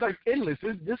 it's like endless.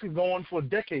 This is going for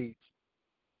decades.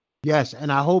 Yes,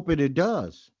 and I hope it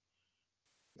does.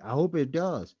 I hope it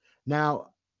does.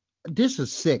 Now, this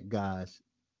is sick, guys.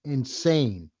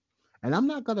 Insane. And I'm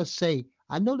not going to say,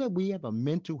 I know that we have a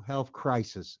mental health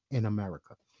crisis in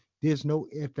America. There's no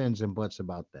ifs, ands, and buts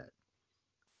about that.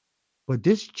 But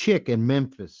this chick in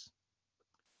Memphis,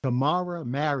 Tamara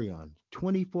Marion,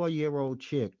 24-year-old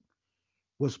chick,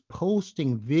 was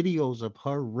posting videos of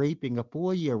her raping a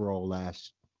 4-year-old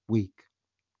last week.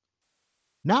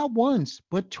 Not once,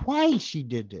 but twice she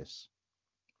did this.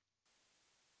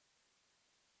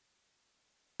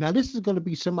 Now, this is going to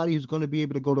be somebody who's going to be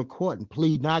able to go to court and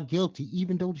plead not guilty,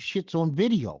 even though the shit's on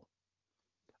video.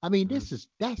 I mean, this is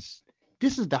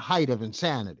the height of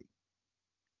insanity.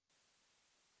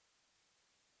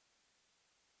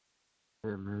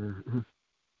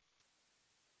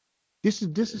 This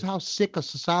is how sick a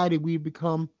society we've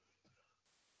become.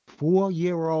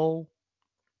 4-year-old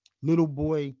little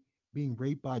boy being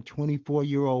raped by a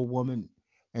 24-year-old woman,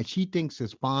 and she thinks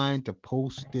it's fine to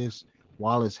post this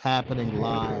while it's happening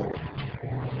live.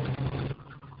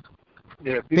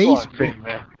 Yeah, people are insane,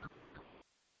 man.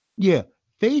 Yeah,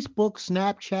 Facebook,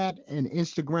 Snapchat, and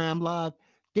Instagram Live,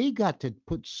 they got to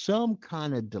put some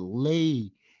kind of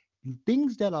delay.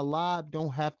 Things that are live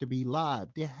don't have to be live.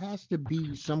 There has to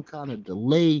be some kind of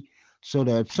delay so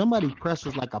that if somebody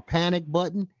presses like a panic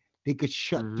button, they could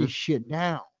shut this shit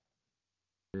down.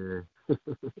 Yeah.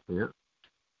 Yeah.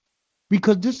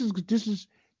 Because this is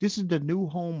the new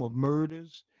home of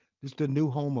murders. This is the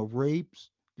new home of rapes.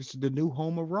 This is the new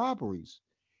home of robberies.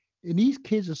 And these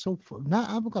kids are so now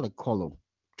I'm gonna call a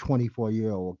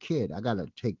 24-year-old kid. I gotta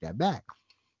take that back.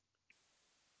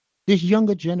 This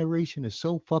younger generation is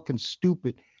so fucking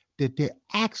stupid that they're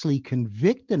actually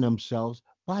convicting themselves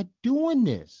by doing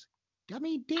this. I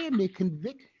mean, damn, they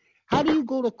convict. How do you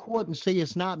go to court and say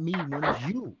it's not me when it's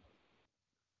you?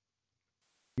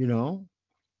 You know?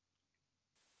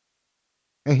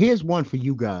 And here's one for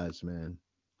you guys, man.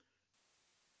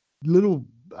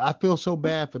 I feel so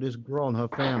bad for this girl and her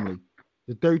family.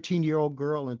 The 13-year-old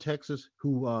girl in Texas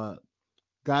who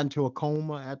got into a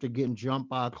coma after getting jumped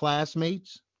by her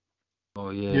classmates.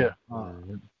 Oh yeah.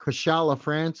 Kashala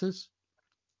Francis.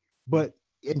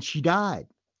 And she died.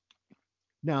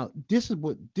 Now, this is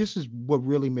what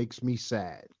really makes me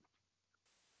sad.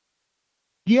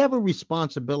 You have a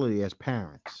responsibility as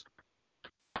parents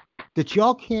that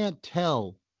y'all can't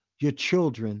tell your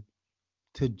children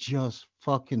to just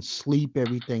fucking sleep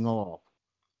everything off.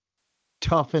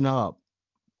 Toughen up.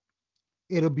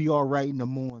 It'll be all right in the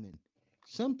morning.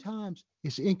 Sometimes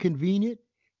it's inconvenient,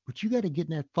 but you got to get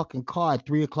in that fucking car at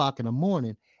 3 o'clock in the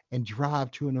morning and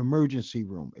drive to an emergency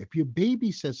room. If your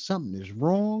baby says something is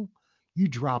wrong, you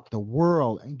drop the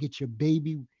world and get your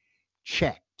baby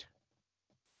checked.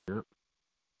 Yep.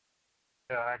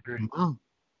 Yeah, I agree.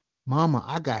 Mama,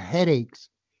 I got headaches.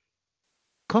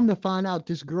 Come to find out,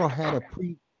 this girl had a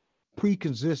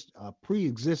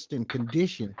pre-existing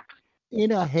condition in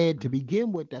her head to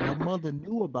begin with that her mother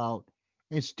knew about,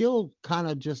 and still kind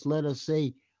of just let her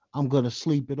say, I'm going to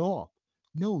sleep it off.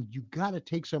 No, you got to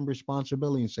take some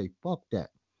responsibility and say, fuck that.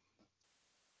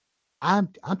 I'm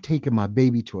taking my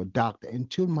baby to a doctor.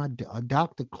 Until a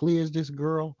doctor clears this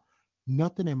girl,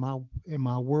 nothing in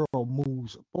my world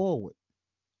moves forward.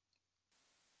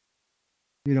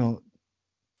 You know,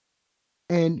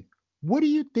 and what do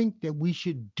you think that we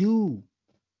should do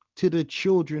to the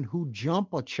children who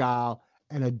jump a child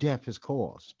and a death is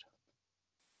caused?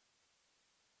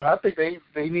 I think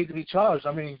they need to be charged.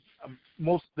 I mean,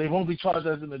 they won't be charged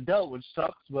as an adult, which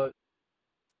sucks, but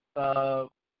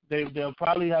they'll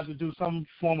probably have to do some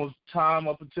form of time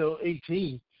up until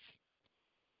 18.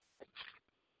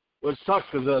 Which sucks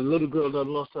because a little girl that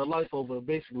lost her life over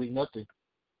basically nothing.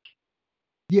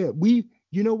 Yeah,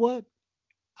 you know what?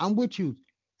 I'm with you.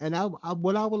 And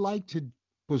what I would like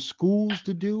for schools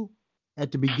to do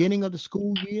at the beginning of the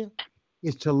school year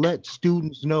is to let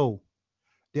students know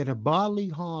that if bodily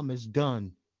harm is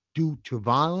done due to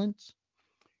violence,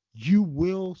 you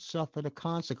will suffer the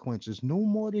consequences. No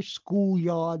more this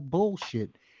schoolyard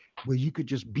bullshit where you could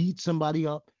just beat somebody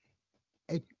up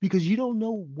because you don't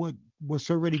know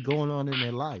what's already going on in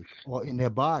their life or in their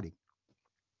body.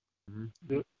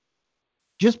 Mm-hmm.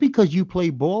 Just because you play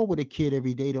ball with a kid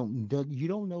every day, you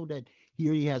don't know that he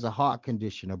already has a heart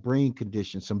condition, a brain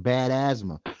condition, some bad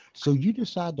asthma. So you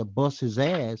decide to bust his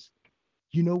ass.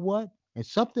 You know what? And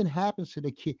something happens to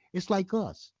the kid. It's like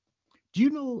us. Do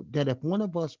you know that if one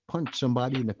of us punch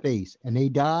somebody in the face and they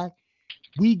die,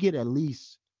 we get at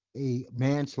least a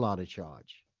manslaughter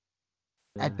charge?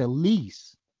 At the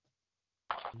least.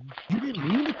 You didn't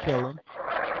mean to kill him.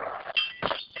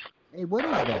 Hey, what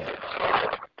is that?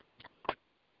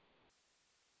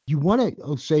 You want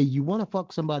to say you want to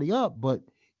fuck somebody up, but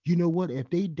you know what? If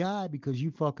they die because you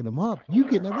fucking them up, you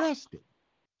getting arrested.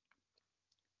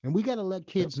 And we got to let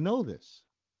kids know this.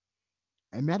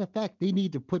 And matter of fact, they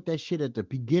need to put that shit at the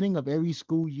beginning of every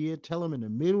school year. Tell them in the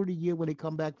middle of the year when they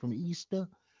come back from Easter,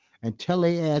 and tell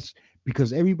their ass,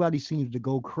 because everybody seems to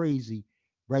go crazy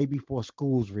right before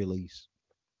school's release,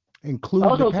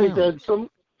 including the parents. I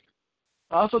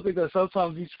also think that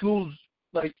sometimes these schools,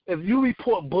 like, if you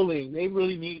report bullying, they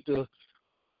really need to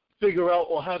figure out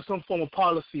or have some form of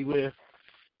policy where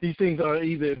these things are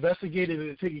either investigated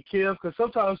and taken care of. Because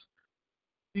sometimes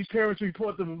these parents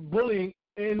report the bullying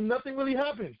and nothing really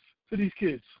happens to these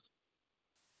kids.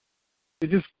 They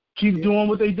just keep doing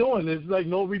what they're doing. There's like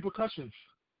no repercussions.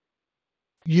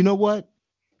 You know what?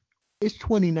 It's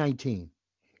 2019.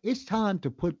 It's time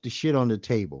to put the shit on the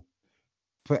table.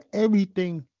 For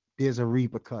everything, there's a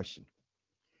repercussion.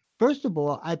 First of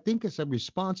all, I think it's a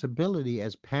responsibility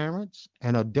as parents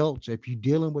and adults. If you're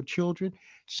dealing with children,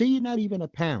 say you're not even a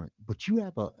parent, but you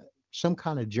have some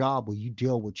kind of job where you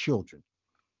deal with children.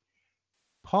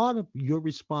 Part of your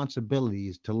responsibility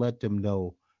is to let them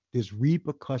know there's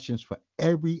repercussions for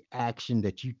every action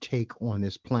that you take on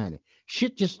this planet.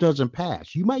 Shit just doesn't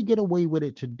pass. You might get away with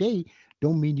it today,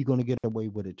 don't mean you're going to get away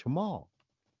with it tomorrow.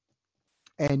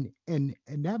 And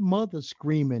that mother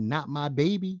screaming, "Not my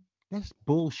baby," that's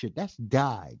bullshit. That's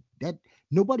died. That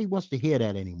nobody wants to hear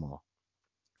that anymore.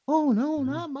 Oh no,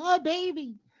 not my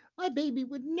baby. My baby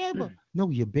would never.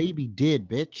 No, your baby did,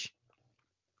 bitch.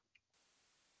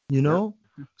 You know?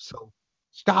 So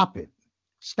stop it.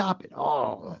 Stop it.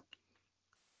 Oh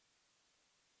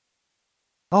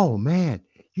man.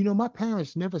 You know, my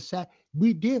parents never sat.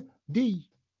 We did. The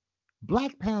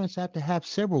black parents have to have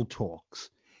several talks.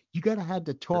 You got to have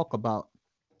the talk about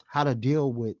how to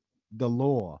deal with the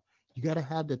law. You got to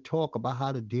have the talk about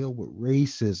how to deal with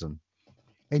racism.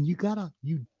 And you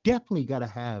definitely got to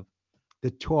have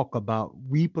the talk about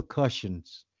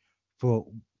repercussions for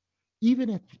even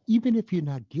if you're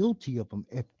not guilty of them,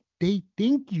 if they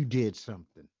think you did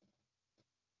something.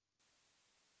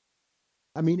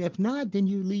 I mean, if not, then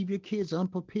you leave your kids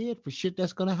unprepared for shit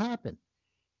that's gonna happen.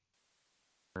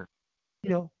 You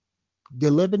know, the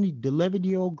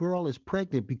 11-year-old girl is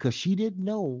pregnant because she didn't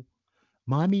know.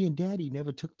 Mommy and daddy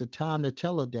never took the time to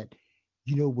tell her that,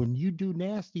 you know, when you do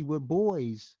nasty with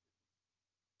boys,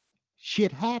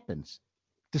 shit happens.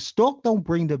 The stork don't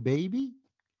bring the baby.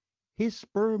 His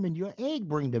sperm and your egg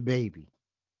bring the baby.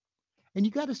 And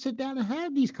you got to sit down and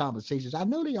have these conversations. I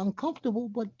know they're uncomfortable,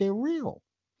 but they're real.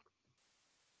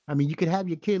 I mean, you can have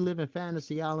your kid live in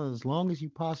Fantasy Island as long as you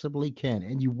possibly can,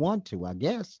 and you want to, I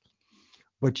guess.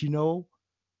 But you know,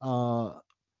 uh,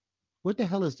 what the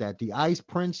hell is that? The Ice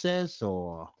Princess,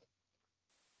 or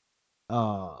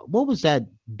what was that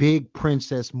big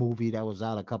princess movie that was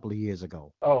out a couple of years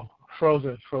ago? Oh,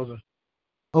 Frozen.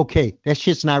 Okay, that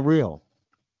shit's not real.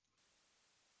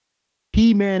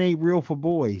 He-Man ain't real for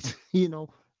boys. You know,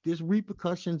 there's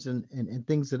repercussions and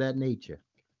things of that nature.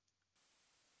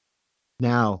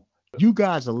 Now, you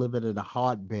guys are living in the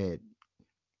hotbed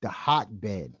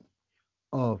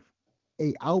of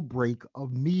a outbreak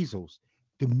of measles.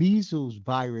 The measles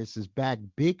virus is back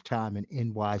big time in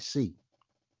NYC.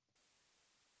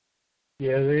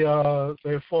 Yeah,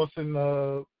 they're forcing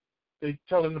they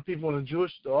telling the people in the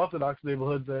Orthodox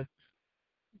neighborhoods that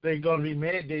they're gonna be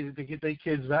mandated to get their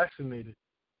kids vaccinated,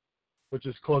 which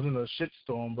is causing a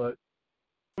shitstorm. But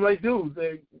I'm like, dude,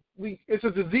 it's a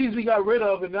disease we got rid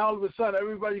of, and now all of a sudden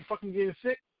everybody fucking getting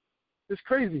sick. It's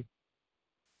crazy.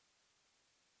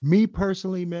 Me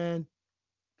personally, man,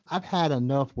 I've had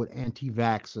enough with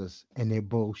anti-vaxxers and their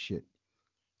bullshit.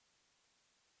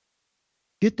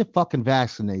 Get the fucking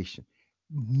vaccination.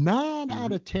 9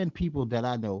 out of 10 people that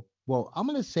I know, well, I'm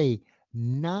going to say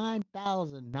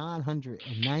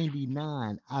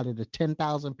 9,999 out of the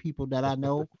 10,000 people that I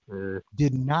know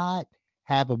did not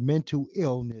have a mental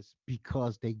illness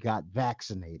because they got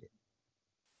vaccinated.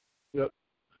 Yep.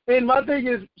 And my thing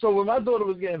is, so when my daughter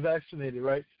was getting vaccinated,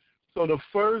 right? So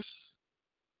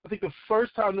I think the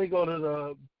first time they go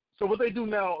to so what they do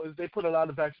now is they put a lot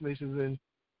of vaccinations in.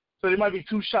 So there might be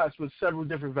 2 shots with several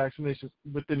different vaccinations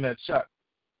within that shot.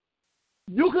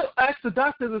 You could ask the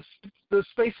doctor to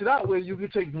space it out where you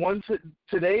could take one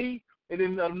today and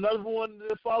then another one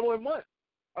the following month.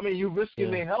 I mean, you're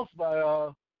risking their health by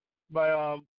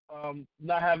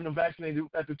not having them vaccinated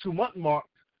at the 2-month mark.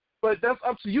 But that's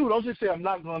up to you. Don't just say I'm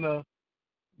not gonna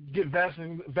get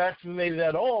vaccinated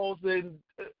at all. Then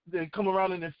they come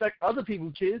around and infect other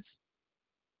people's kids.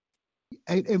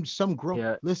 And some growth.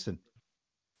 Yeah. Listen,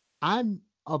 I'm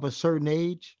of a certain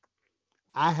age.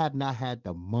 I have not had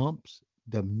the mumps,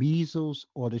 the measles,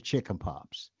 or the chicken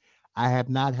pox. I have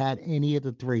not had any of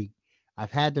the three.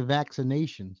 I've had the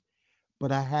vaccinations,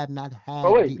 but I have not had.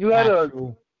 Oh wait, you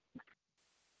actual...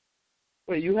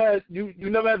 Wait, you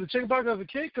never had the chicken pox as a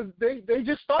kid? Because they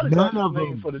just started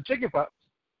vaccinating for the chicken pox.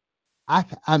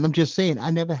 I'm just saying,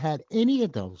 I never had any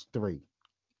of those three.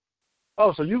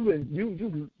 Oh, so you've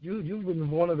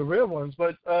been one of the real ones.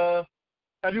 But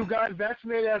have you gotten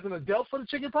vaccinated as an adult for the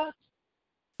chicken pox?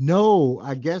 No,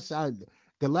 I guess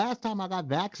the last time I got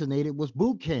vaccinated was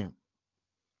boot camp.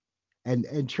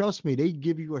 And trust me, they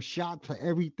give you a shot for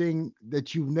everything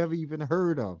that you've never even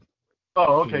heard of.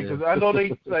 Oh, okay, because I know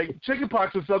they like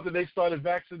chickenpox was something they started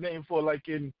vaccinating for like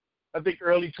in I think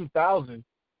early 2000.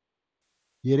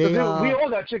 Yeah, we all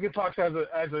got chickenpox as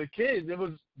a kid.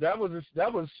 That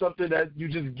was something that you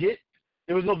just get.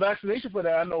 There was no vaccination for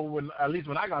that. I know at least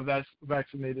when I got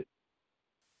vaccinated.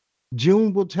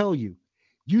 June will tell you,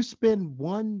 you spend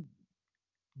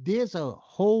there's a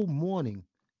whole morning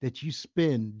that you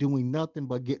spend doing nothing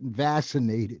but getting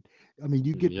vaccinated. I mean,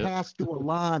 you get passed through a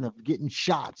line of getting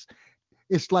shots.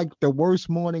 It's like the worst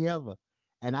morning ever.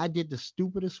 And I did the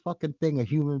stupidest fucking thing a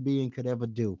human being could ever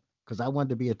do because I wanted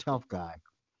to be a tough guy.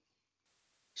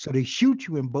 So they shoot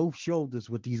you in both shoulders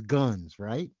with these guns,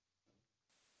 right?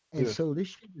 And so this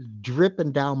shit is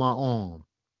dripping down my arm.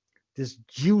 This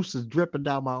juice is dripping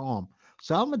down my arm.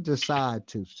 So I'm going to decide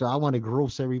to. So I want to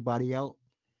gross everybody out.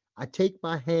 I take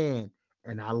my hand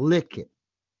and I lick it.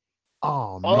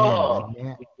 Oh,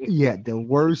 man. Yeah, the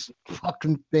worst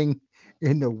fucking thing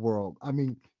in the world. I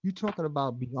mean, you're talking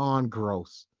about beyond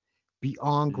gross.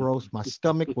 Beyond gross. My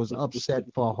stomach was upset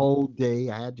for a whole day.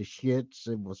 I had the shits.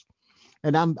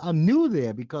 And I'm new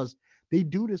there because they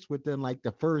do this within like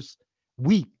the first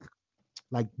week.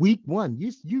 Like week 1.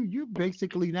 You're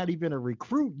basically not even a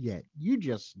recruit yet. You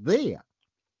just there.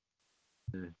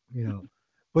 You know.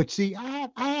 But see, I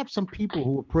have some people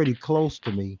who are pretty close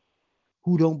to me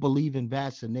who don't believe in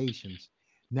vaccinations.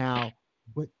 Now,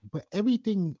 but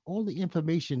everything, all the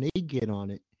information they get on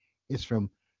it is from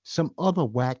some other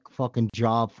whack fucking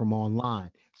job from online.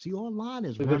 See, online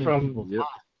is running people's lives.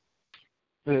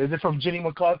 Is it from Jenny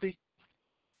McCarthy?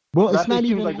 Well, it's not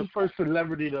even like the first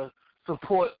celebrity to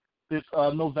support this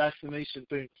no vaccination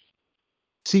thing.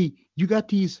 See, you got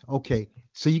these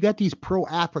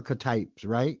pro-Africa types,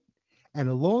 right? And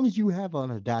as long as you have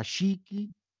on a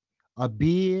dashiki, a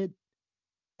beard,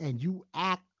 and you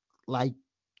act like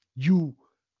you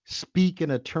speak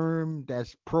in a term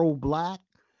that's pro-black,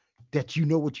 that you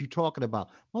know what you're talking about.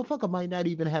 Motherfucker might not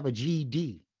even have a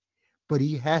GED, but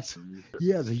he has a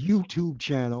YouTube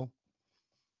channel,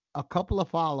 a couple of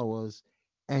followers,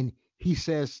 and he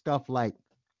says stuff like,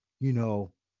 you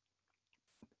know,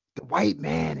 the white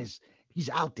man he's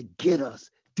out to get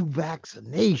us through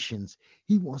vaccinations.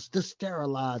 He wants to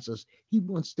sterilize us. He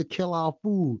wants to kill our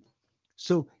food.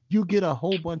 So you get a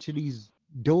whole bunch of these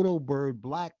dodo bird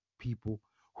black people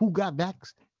who got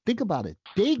vaccinated. Think about it.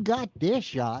 They got their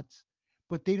shots,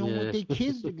 but they don't want their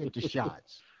kids to get the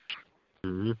shots.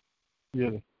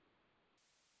 Mm-hmm.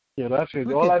 Yeah, that's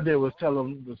it. All I did was tell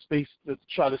them to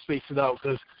try to space it out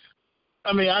because,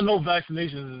 I mean, I know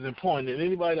vaccinations is important, and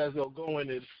anybody that's going to go in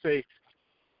and say,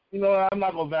 you know, I'm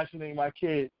not going to vaccinate my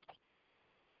kid,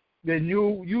 then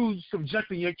you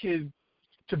subjecting your kid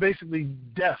to basically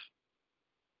death.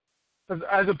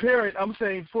 As a parent, I'm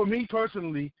saying, for me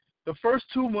personally, the first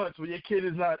 2 months when your kid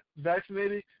is not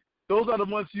vaccinated, those are the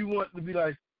months you want to be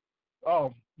like,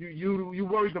 oh, you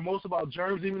worry the most about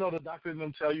germs, even though the doctors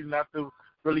don't tell you not to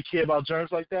really care about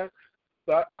germs like that.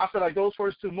 So I feel like those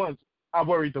first 2 months, I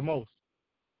worried the most.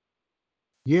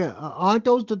 Yeah, aren't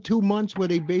those the 2 months where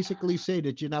they basically say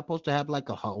that you're not supposed to have like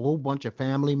a whole bunch of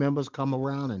family members come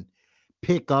around and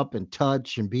pick up and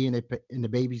touch and be in the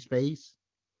baby's face?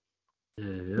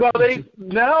 Yeah.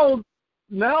 Well,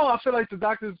 now I feel like the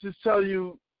doctors just tell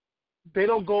you they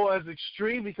don't go as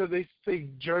extreme because they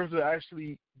think germs are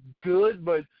actually good,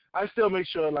 but I still make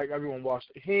sure like everyone wash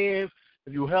their hands.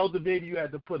 If you held the baby, you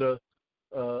had to put a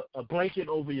blanket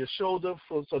over your shoulder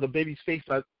so the baby's face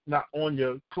not on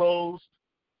your clothes.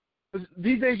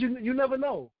 These days, you never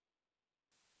know.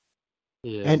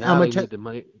 Yeah, and now they need the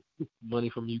money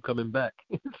from you coming back.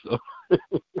 So.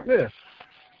 Yeah.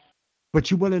 But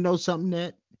you want to know something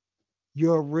that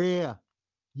you're rare.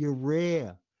 You're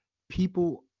rare.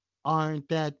 People aren't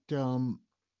that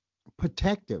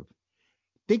protective.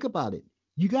 Think about it.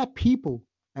 You got people,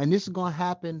 and this is gonna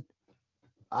happen,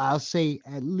 I'll say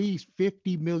at least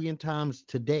 50 million times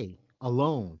today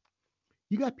alone.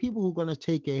 You got people who are gonna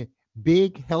take a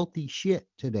big healthy shit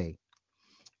today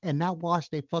and not wash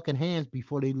their fucking hands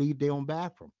before they leave their own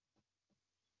bathroom.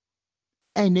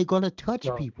 And they're gonna touch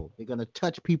No, people. They're gonna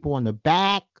touch people on the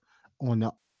back, on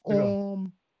the they're gonna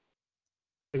arm.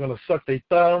 they're gonna suck their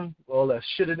thumb, all that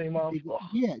shit in their mouth. Oh,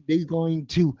 Yeah, they're going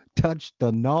to touch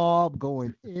the knob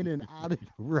going in and out of the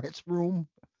restroom.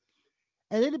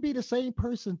 And it'll be the same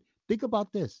person. Think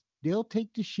about this. They'll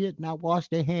take the shit, not wash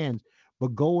their hands,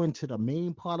 but go into the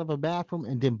main part of a bathroom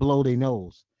and then blow their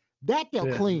nose. That they'll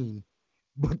yeah, clean,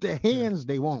 but their yeah. hands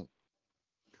they won't.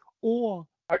 Or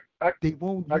I, I they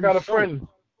won't I use got a soap. friend.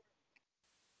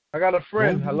 I got a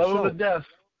friend. Won't I use love him to soap. death,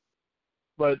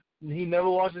 but he never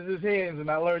washes his hands, and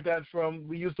I learned that from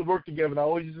we used to work together. And I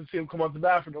always used to see him come out the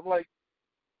bathroom. I'm like,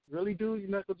 really, dude? You're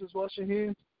not gonna just wash your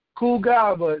hands? Cool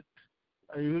guy, but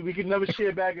we could never share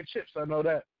a bag of chips. I know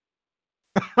that.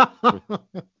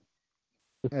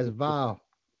 That's vile.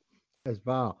 That's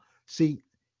vile. See,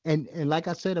 and like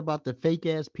I said about the fake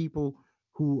ass people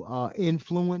who are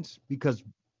influenced because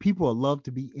people love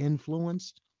to be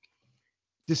influenced.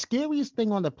 The scariest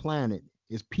thing on the planet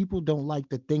is people don't like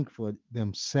to think for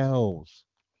themselves.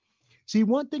 See,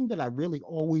 one thing that I really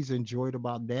always enjoyed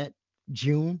about that,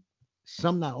 June,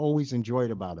 something I always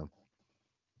enjoyed about him.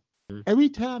 Mhm. Every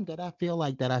time that I feel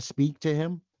like that I speak to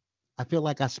him, I feel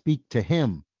like I speak to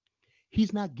him.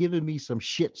 He's not giving me some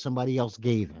shit somebody else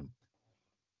gave him.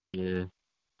 Yeah.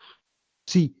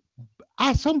 See,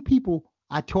 I some people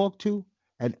I talk to,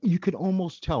 and you can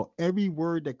almost tell every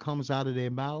word that comes out of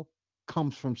their mouth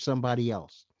comes from somebody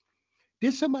else.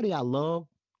 There's somebody I love.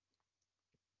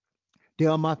 They're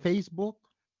on my Facebook,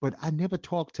 but I never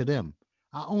talk to them.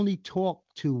 I only talk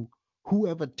to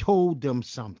whoever told them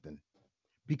something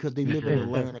because they live in the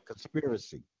land of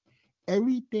conspiracy.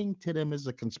 Everything to them is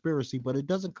a conspiracy, but it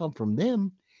doesn't come from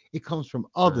them. It comes from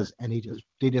Right. others, and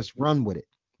they just run with it.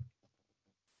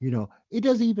 It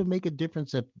doesn't even make a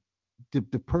difference if the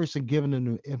person giving them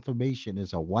the information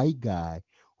is a white guy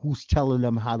who's telling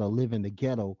them how to live in the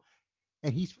ghetto,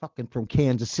 and he's fucking from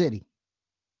Kansas City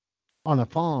on a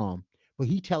farm, but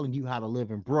he telling you how to live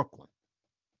in Brooklyn.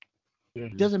 Yeah.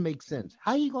 Mhm. Doesn't make sense.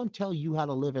 How you gonna tell you how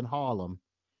to live in Harlem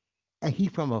and he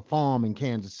from a farm in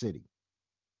Kansas City?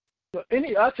 So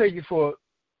I take it for.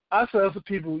 I tell to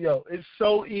people, yo, it's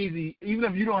so easy. Even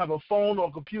if you don't have a phone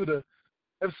or computer,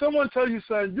 if someone tells you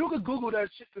something, you can Google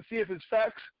that shit to see if it's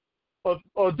facts,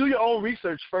 or do your own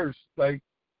research first. Like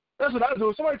that's what I do.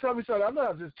 If somebody tell me something, I'm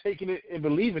not just taking it and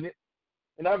believing it.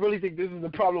 And I really think this is the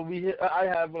problem I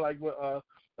have like with,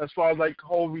 as far as like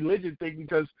whole religion thing,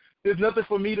 because there's nothing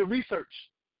for me to research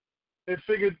and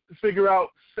figure out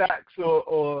facts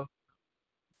or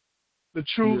the Yeah,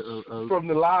 truth from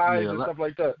the lies yeah. and stuff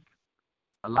like that.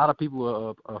 A lot of people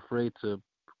are afraid to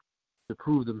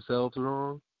prove themselves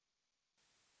wrong.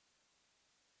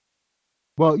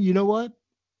 Well, you know what,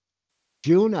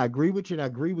 June, I agree with you, and I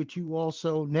agree with you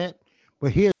also, Net.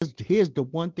 But here's the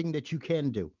one thing that you can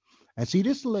do. And see,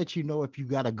 this will let you know if you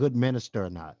got a good minister or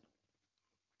not.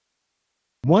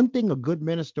 One thing a good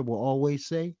minister will always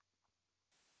say,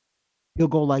 he'll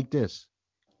go like this.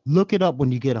 Look it up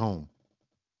when you get home.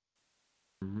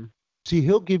 Hmm. See,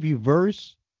 he'll give you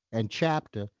verse and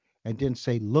chapter and then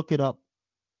say, look it up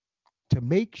to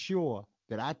make sure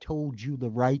that I told you the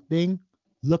right thing.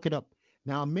 Look it up.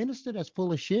 Now, a minister that's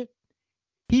full of shit,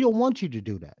 he don't want you to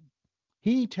do that.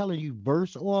 He ain't telling you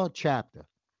verse or chapter.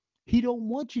 He don't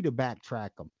want you to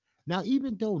backtrack him. Now,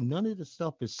 even though none of the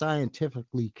stuff is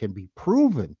scientifically can be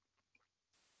proven,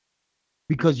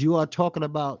 because you are talking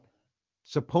about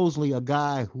supposedly a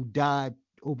guy who died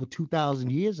over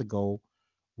 2,000 years ago,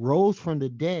 rose from the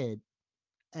dead,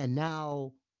 and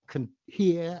now can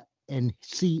hear and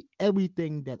see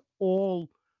everything that all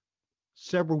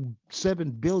 7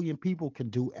 billion people can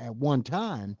do at one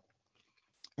time,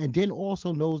 and then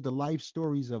also knows the life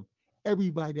stories of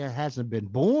everybody that hasn't been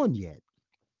born yet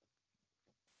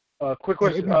Quick and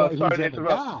question. everybody Sorry who's to ever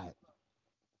interrupt. died.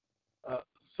 Uh,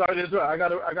 Sorry to interrupt.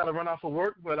 I gotta run off for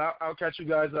work, but I'll catch you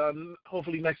guys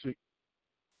hopefully next week.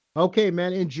 Okay,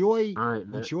 man, enjoy All right,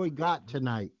 Nick. enjoy God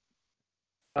tonight.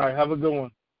 All right, have a good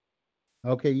one.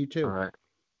 Okay, you All too. right.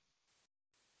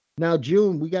 Now,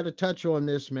 June, we got to touch on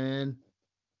this, man.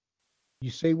 You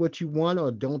say what you want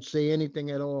or don't say anything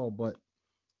at all, but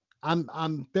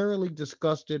I'm thoroughly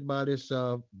disgusted by this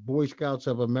Boy Scouts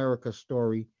of America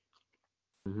story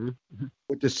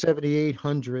with the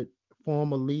 7,800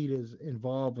 former leaders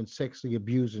involved in sexually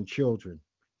abusing children.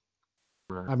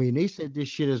 Right. I mean, they said this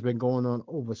shit has been going on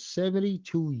over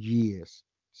 72 years.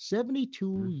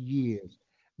 72 years.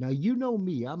 Now, you know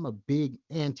me, I'm a big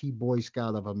anti Boy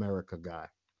Scout of America guy.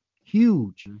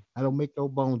 Huge. I don't make no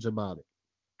bones about it.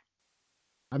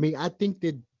 I mean, I think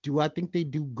they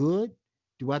do good?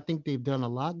 Do I think they've done a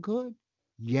lot good?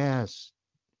 Yes.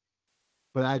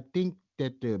 But I think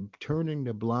that they're turning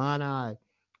the blind eye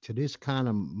to this kind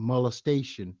of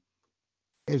molestation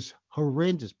is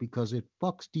horrendous because it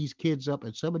fucks these kids up,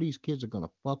 and some of these kids are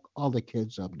gonna fuck other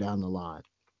kids up down the line.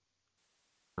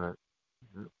 Right.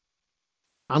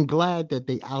 I'm glad that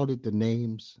they outed the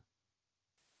names.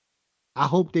 I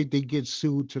hope that they get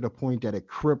sued to the point that it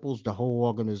cripples the whole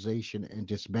organization and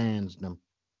disbands them,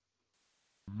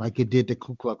 like it did the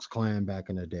Ku Klux Klan back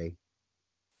in the day.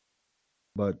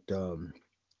 But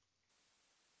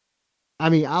I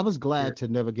mean, I was glad to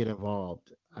never get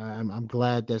involved. I'm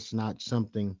glad that's not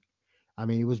something. I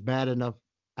mean, it was bad enough.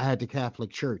 I had the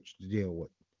Catholic Church to deal with.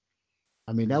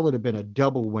 I mean, that would have been a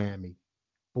double whammy.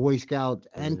 Boy Scouts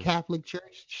and Catholic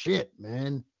Church. Shit,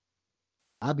 man.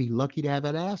 I'd be lucky to have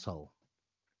that asshole.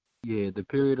 Yeah, the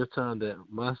period of time that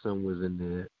my son was in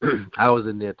there, I was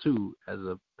in there too as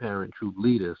a parent troop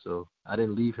leader. So I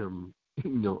didn't leave him,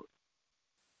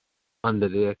 under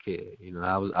their care.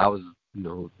 I was,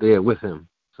 there with him.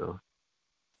 So.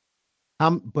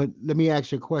 But let me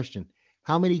ask you a question: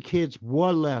 how many kids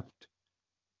were left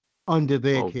under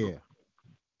their care?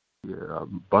 Yeah, a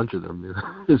bunch of them.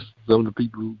 Some of the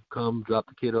people who come, drop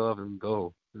the kid off, and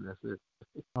go, and that's it.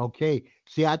 Okay.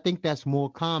 See, I think that's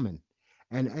more common,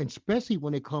 and especially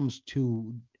when it comes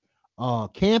to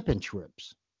camping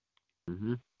trips.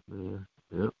 Yeah.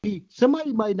 Yep. See,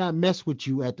 somebody might not mess with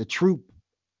you at the troop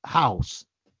house,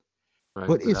 right,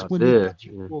 but it's when they got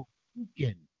you for a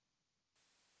weekend.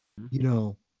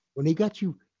 When they got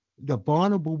you, the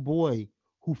vulnerable boy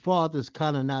who father's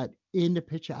kind of not in the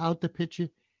picture, out the picture,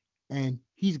 and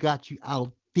he's got you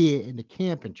out there in the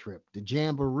camping trip, the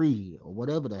jamboree, or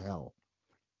whatever the hell.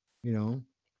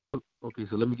 Okay,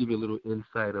 so let me give you a little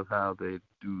insight of how they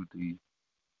do the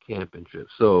camping trip.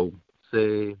 So,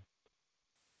 say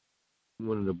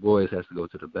one of the boys has to go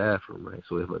to the bathroom, right?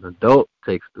 So if an adult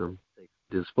takes them,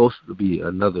 there's supposed to be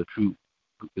another troop.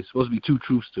 It's supposed to be two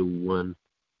troops to one,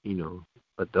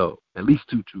 adult. At least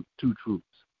two troops,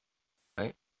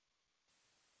 right?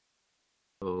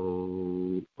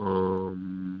 So,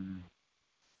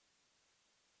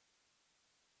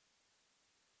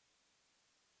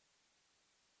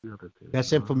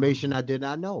 that's information I did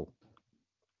not know.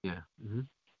 Yeah.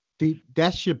 See,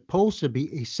 that's supposed to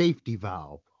be a safety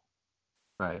valve.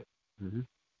 Right.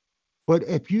 But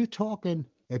if you're talking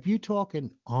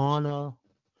honor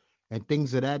and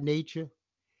things of that nature,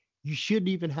 you shouldn't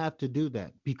even have to do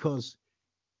that because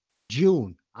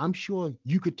June, I'm sure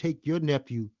you could take your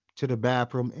nephew to the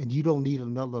bathroom and you don't need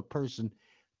another person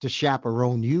to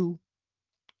chaperone you.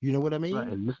 You know what I mean? Right,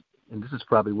 and this is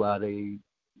probably why they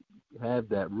have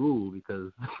that rule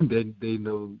because they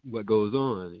know what goes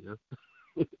on.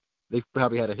 They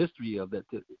probably had a history of that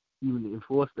to even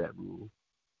enforce that rule.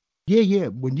 Yeah.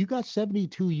 When you got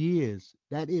 72 years,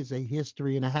 that is a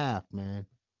history and a half, man.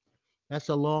 That's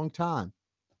a long time.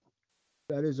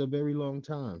 That is a very long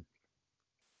time.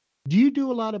 Do you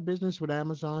do a lot of business with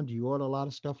Amazon? Do you order a lot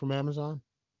of stuff from Amazon?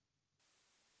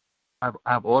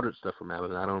 I've ordered stuff from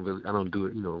Amazon. I don't do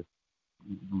it,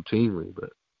 routinely, but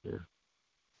yeah.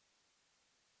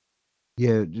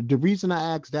 Yeah, the reason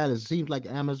I ask that is it seems like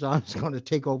Amazon is going to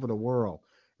take over the world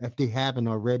if they haven't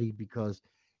already, because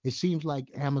it seems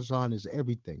like Amazon is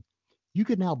everything. You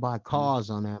can now buy cars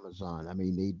on Amazon. I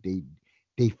mean,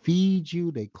 they feed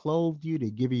you, they clothe you, they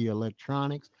give you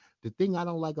electronics. The thing I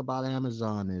don't like about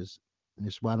Amazon is, and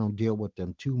it's why I don't deal with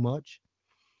them too much,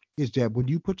 is that when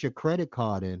you put your credit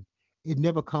card in, it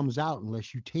never comes out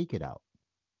unless you take it out.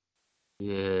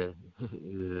 Yeah.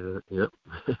 Yep.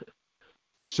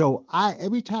 So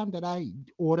every time that I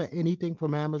order anything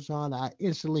from Amazon, I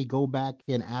instantly go back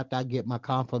in after I get my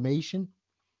confirmation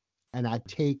and I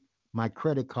take my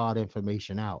credit card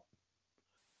information out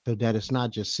so that it's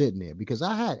not just sitting there. Because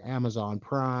I had Amazon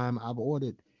Prime,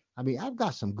 I've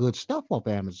got some good stuff off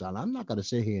Amazon. I'm not gonna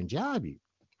sit here and jive you.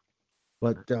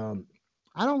 But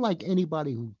I don't like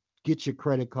anybody who gets your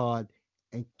credit card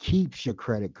and keeps your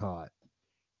credit card.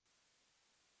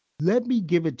 Let me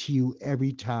give it to you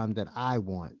every time that I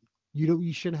want.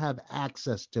 You should have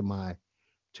access to my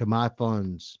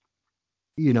funds,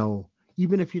 even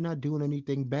if you're not doing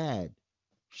anything bad.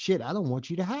 Shit, I don't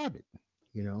want you to have it,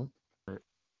 you know. Right.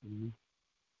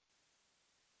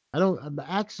 I don't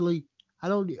actually I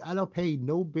don't pay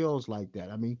no bills like that.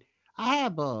 I mean, I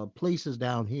have places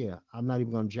down here. I'm not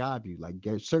even gonna jive you. Like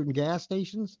certain gas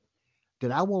stations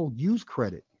that I won't use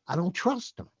credit. I don't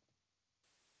trust them.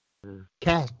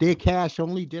 Mm. They're cash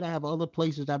only. Then I have other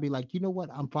places I'd be like, you know what?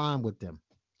 I'm fine with them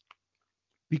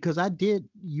because I did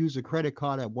use a credit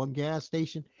card at one gas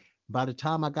station. By the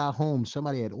time I got home,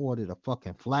 somebody had ordered a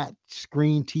fucking flat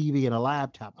screen TV and a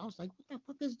laptop. I was like, what the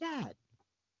fuck is that?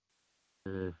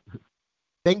 Mm.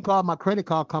 Thank God my credit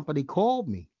card company called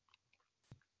me.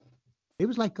 It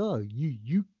was like, oh,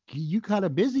 you kind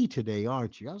of busy today,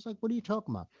 aren't you? I was like, what are you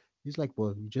talking about? He's like,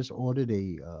 well, you just ordered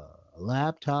a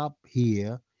laptop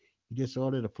here. You just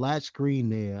ordered a flat screen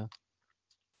there.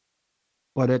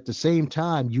 But at the same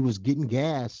time, you was getting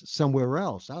gas somewhere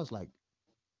else. I was like,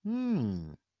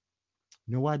 hmm,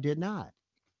 no, I did not.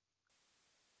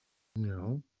 You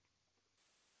know,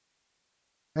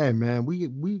 hey man,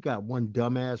 we got one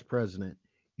dumbass president.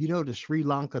 You know, the Sri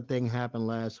Lanka thing happened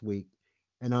last week,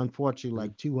 and unfortunately, Mm.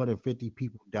 like 250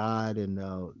 people died in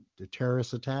the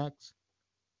terrorist attacks.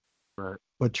 Right.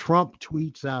 But Trump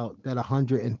tweets out that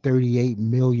 138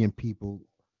 million people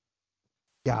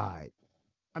died.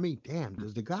 I mean, damn,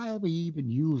 does the guy ever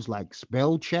even use like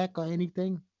spell check or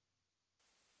anything?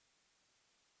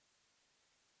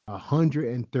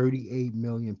 138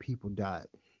 million people died.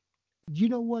 You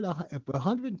know what? If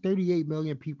 138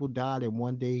 million people died in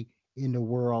one day in the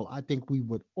world, I think we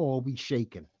would all be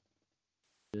shaken.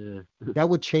 Yeah. That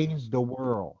would change the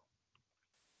world,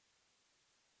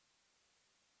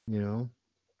 you know?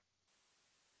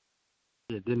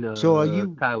 Yeah. Then So are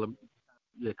you,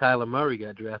 Kyler Murray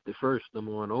got drafted first,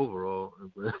 number one overall.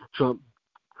 Trump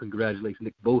congratulates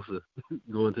Nick Bosa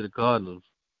going to the Cardinals.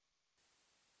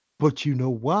 but you know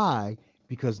why?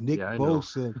 Because Nick Yeah, I know.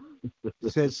 Bosa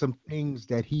said some things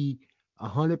that he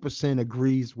 100%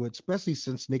 agrees with, especially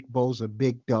since Nick Bosa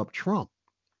bigged up Trump.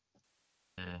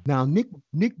 Yeah. Now, Nick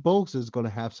Bosa is going to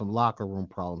have some locker room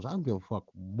problems. I don't give a fuck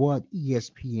what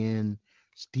ESPN,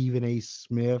 Stephen A.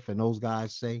 Smith, and those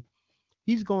guys say.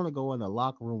 He's going to go in the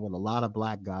locker room with a lot of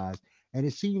black guys, and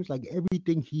it seems like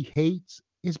everything he hates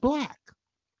is black.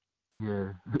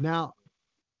 Yeah. Now,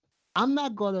 I'm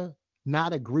not going to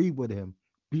not agree with him.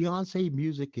 Beyonce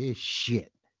music is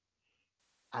shit.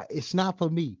 It's not for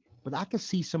me, but I can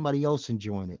see somebody else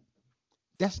enjoying it.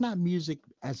 That's not music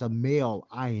as a male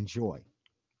I enjoy,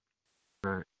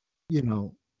 Right. you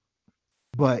know.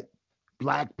 But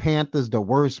Black Panther's the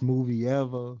worst movie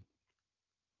ever.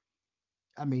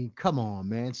 I mean, come on,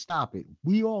 man, stop it.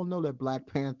 We all know that Black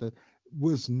Panther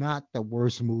was not the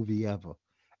worst movie ever.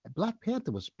 Black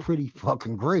Panther was pretty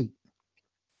fucking great.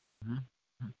 Mhm.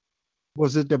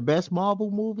 Was it the best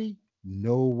Marvel movie?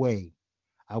 No way.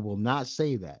 I will not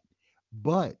say that.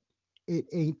 But it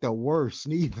ain't the worst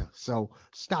neither. So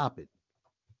stop it.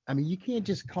 I mean, you can't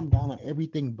just come down on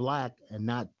everything black and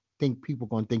not think people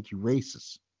gonna think you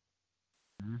racist.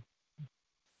 Mhm.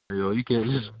 You can't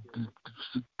just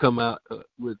come out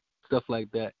with stuff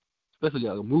like that, especially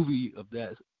like a movie of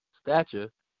that stature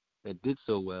that did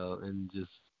so well, and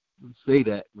just say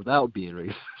that without being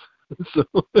racist. So,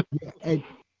 Yeah,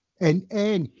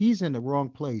 and he's in the wrong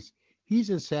place. He's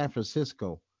in San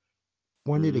Francisco,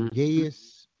 one of the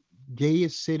mhm.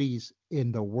 gayest cities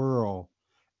in the world,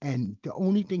 and the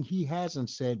only thing he hasn't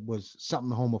said was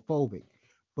something homophobic.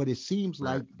 But it seems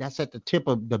Right. like that's at the tip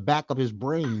of the back of his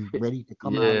brain, ready to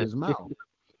come out of Yeah. his mouth.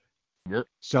 Yep.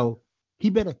 So he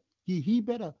better he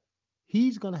better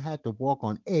he's gonna have to walk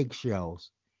on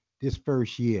eggshells this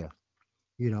first year,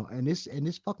 and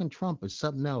this fucking Trump is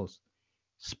something else.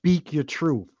 Speak your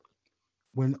truth.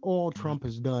 When all Mhm. Trump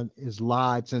has done is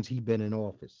lied since he's been in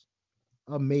office.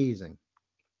 Amazing.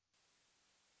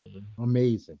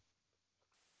 Amazing.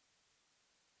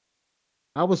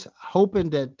 I was hoping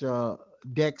that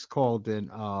Dex called in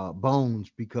Bones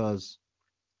because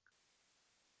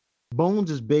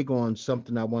Bones is big on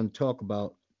something I want to talk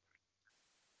about,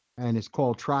 and it's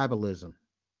called tribalism.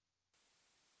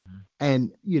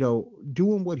 And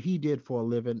doing what he did for a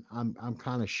living, I'm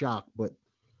kind of shocked, but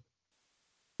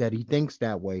that he thinks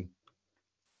that way.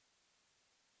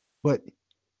 But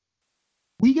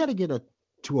we got to get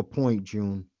to a point,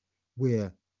 June,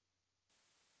 where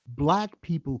black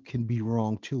people can be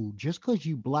wrong too. Just because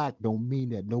you black don't mean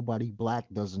that nobody black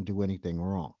doesn't do anything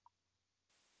wrong.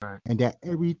 Right. And that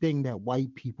everything that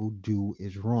white people do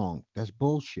is wrong. That's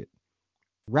bullshit.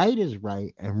 Right is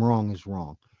right and wrong is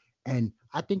wrong. And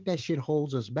I think that shit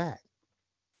holds us back.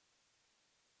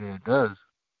 Yeah, it does.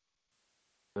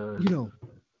 It does. You know,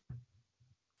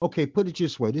 okay, put it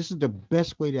this way. This is the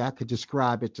best way that I could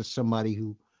describe it to somebody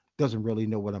who doesn't really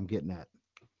know what I'm getting at.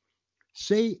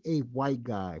 Say a white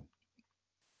guy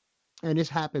and it's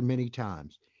happened many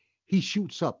times. He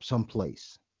shoots up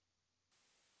someplace.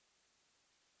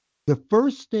 The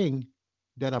first thing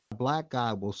that a black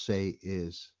guy will say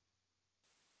is,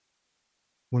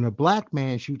 when a black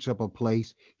man shoots up a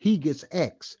place, he gets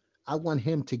X. I want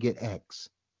him to get X.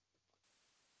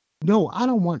 No, I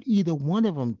don't want either one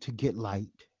of them to get light.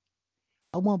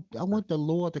 I want the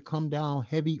Lord to come down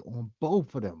heavy on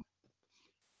both of them.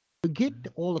 Forget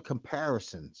all the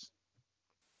comparisons.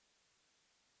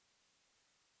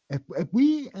 If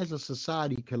we as a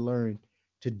society can learn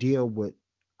to deal with,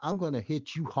 I'm going to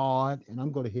hit you hard and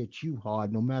I'm going to hit you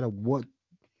hard no matter what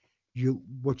you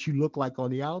look like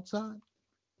on the outside,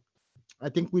 I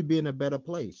think we'd be in a better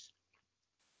place.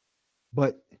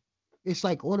 But it's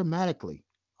like automatically,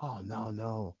 oh no,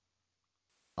 no.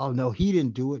 Oh no, he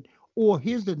didn't do it. Or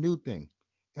here's the new thing.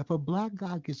 If a black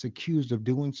guy gets accused of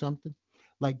doing something,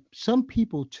 like some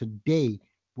people today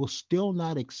will still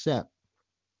not accept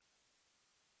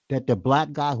that the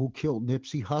black guy who killed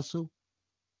Nipsey Hussle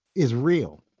is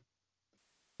real.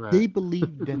 Right. They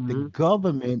believe that the Hmm.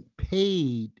 government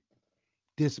paid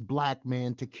this black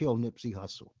man to kill Nipsey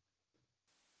Hussle.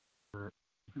 Right.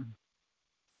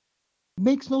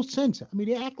 Makes no sense. I mean,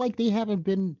 they act like they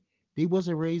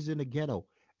wasn't raised in the ghetto.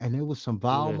 And there was some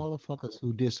vile Yeah. motherfuckers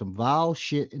who did some vile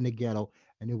shit in the ghetto,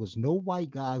 and there was no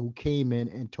white guy who came in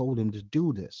and told him to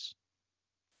do this.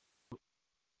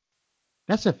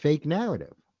 That's a fake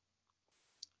narrative.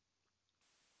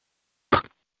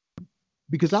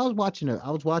 Because I was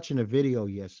watching a video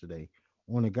yesterday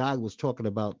on a guy who was talking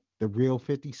about the real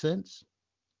 50 cents,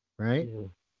 right? Yeah.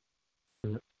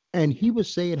 Yeah. And he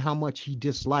was saying how much he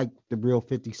disliked the real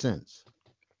 50 cents.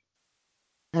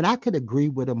 And I could agree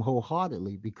with him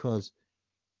wholeheartedly because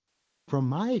from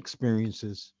my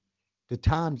experiences, the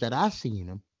times that I seen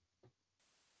him,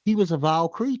 he was a vile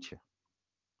creature.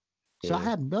 So I Yeah.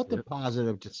 have nothing Yep.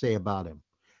 positive to say about him.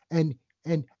 And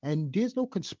and there's no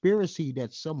conspiracy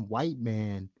that some white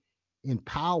man in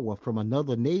power from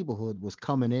another neighborhood was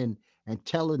coming in and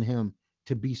telling him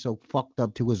to be so fucked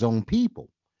up to his own people.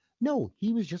 No,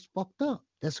 he was just fucked up.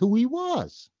 That's who he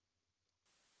was.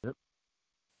 Yep.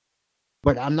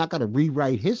 But I'm not going to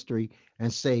rewrite history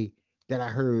and say that I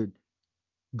heard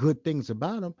good things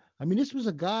about him. I mean, this was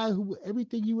a guy who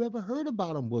everything you ever heard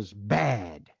about him was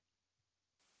bad.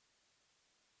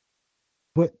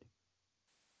 But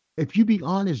if you be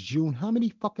honest, June, how many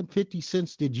fucking 50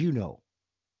 cents did you know?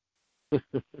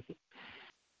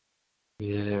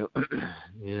 Yeah.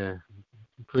 Yeah.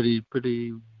 Pretty.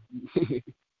 Pretty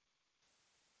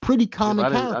Yep. common I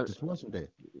didn't. I, characters, wasn't there?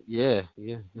 yeah.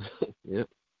 Yeah. Yep.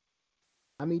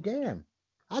 I mean, damn.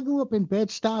 I grew up in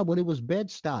Bed-Stuy when it was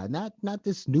Bed-Stuy, not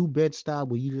this new Bed-Stuy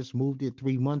where you just moved it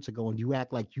 3 months ago and you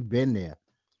act like you've been there.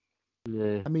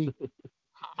 Yeah. I mean,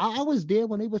 I was there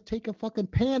when they was taking fucking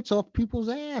pants off people's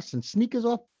ass and sneakers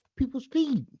off people's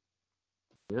feet.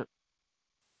 Yep.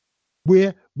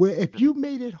 Where if you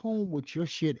made it home with your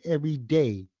shit every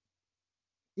day,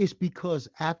 it's because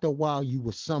after a while you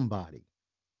were somebody.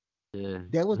 Yeah.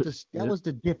 That Yep. was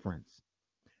the difference.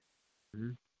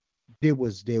 Mhm. There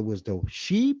was the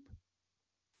sheep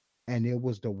and there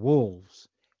was the wolves.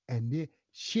 And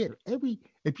shit, every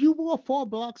if you were 4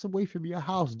 blocks away from your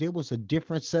house, there was a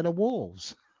different set of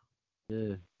wolves.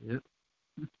 Yeah. Yep.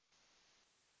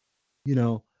 You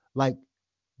know, like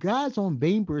guys on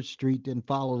Bainbridge Street didn't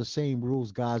follow the same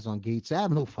rules guys on Gates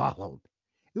Avenue followed.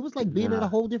 It was like being in a Nah.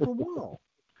 whole different world.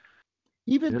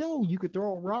 Even Yep. though you could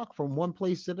throw a rock from one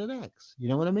place to the next. You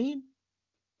know what I mean?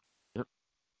 Yep.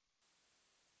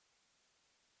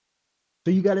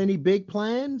 So you got any big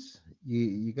plans?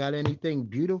 You got anything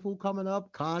beautiful coming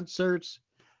up? Concerts?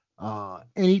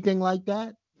 Anything like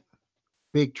that?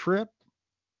 Big trip?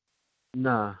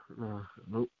 Nah. Nah.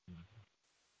 Nope.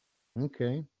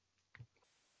 Okay.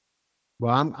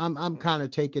 Well, I'm kind of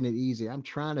taking it easy. I'm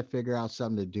trying to figure out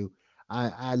something to do.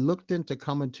 I looked into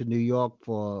coming to New York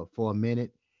for a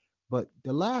minute, but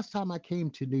the last time I came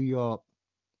to New York,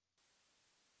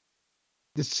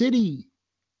 the city,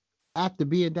 after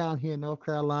being down here in North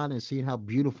Carolina and seeing how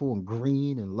beautiful and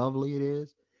green and lovely it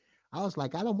is, I was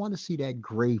like, I don't want to see that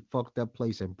gray fucked up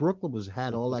place. And Brooklyn was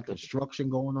had all that construction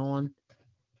going on,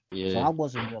 so Yeah. I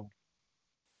wasn't willing.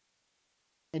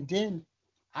 And then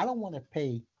I don't want to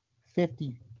pay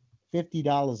 50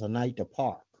 dollars a night to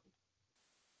park.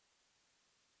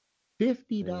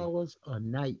 fifty Yeah. dollars a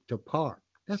night to park.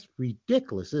 That's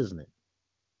ridiculous, isn't it?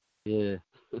 Yeah.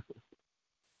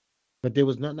 But there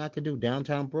was nothing I could do.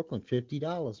 Downtown Brooklyn,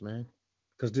 $50, man.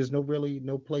 Because there's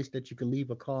no place that you can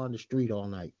leave a car on the street all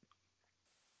night.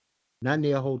 Not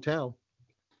near a hotel.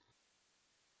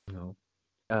 You know,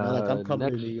 not like I'm coming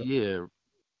to Next New York. year.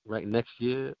 right next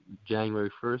year,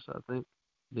 January 1st, I think,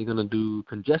 they're gonna do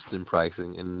congestion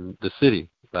pricing in the city.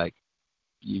 Like,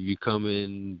 you come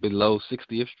in below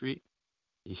 60th Street,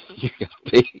 you gotta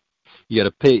pay. You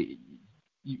gotta pay.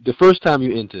 The first time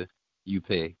you enter, you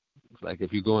pay. It's like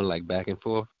if you're going like back and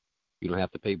forth, you don't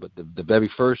have to pay. But the very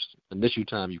first initial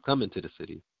time you come into the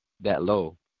city, that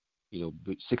low,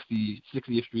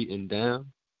 60th Street and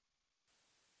down,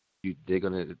 they're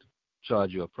gonna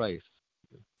charge you a price.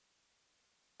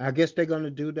 I guess they're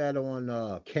gonna do that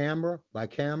on camera by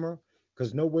camera,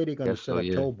 because no way they're gonna Guess set so, up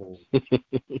yeah. toll booths.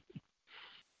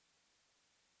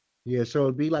 Yeah, so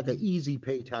it'd be like an easy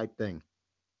pay type thing,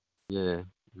 Yeah.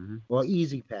 Hmm. or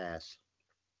easy pass.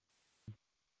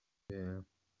 Yeah.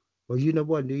 Well, you know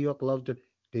what? New York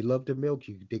they love to milk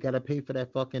you. They gotta pay for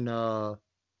that fucking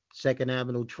Second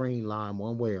Avenue train line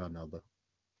one way or another.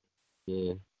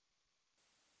 Yeah.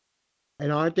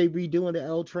 And aren't they redoing the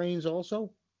L trains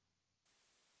also?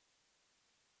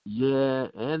 Yeah,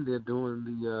 and they're doing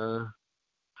the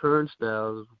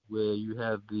turnstiles where you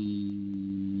have how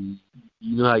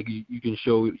you can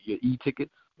show your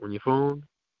e-tickets on your phone.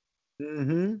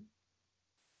 Mm-hmm.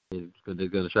 And they're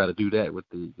going to try to do that with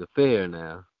the fare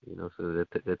now. So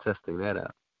they're testing that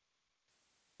out.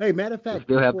 Hey, matter of They fact,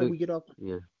 still have before the we get off,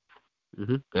 yeah.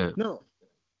 Yeah. no,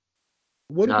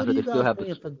 what No, what so are they you still guys have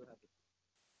paying for?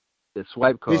 the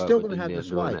swipe They're card, still but gonna then have the they're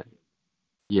doing swipe. that.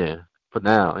 Yeah, for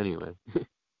now anyway.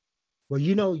 Well,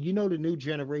 the new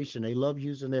generation, they love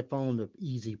using their phone to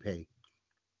easy pay.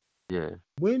 Yeah.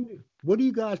 What are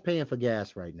you guys paying for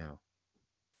gas right now?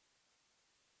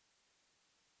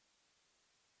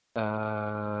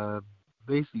 Uh,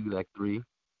 Basically like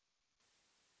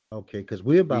Okay, because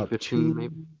we're about 315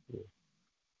 maybe. Yeah.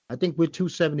 I think we're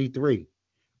 273,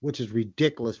 which is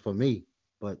ridiculous for me.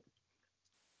 But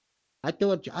I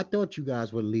thought you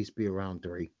guys would at least be around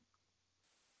 3.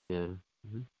 Yeah.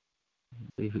 Hmm.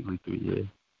 Basically 3. Yeah.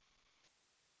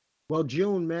 Well,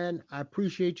 June, man, I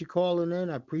appreciate you calling in.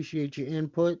 I appreciate your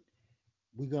input.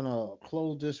 We're gonna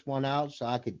close this one out so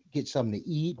I could get something to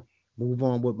eat, move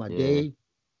on with my Yeah. day.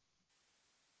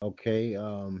 Okay.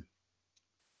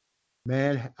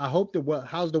 Man, I hope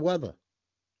how's the weather?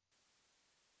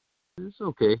 It's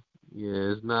okay.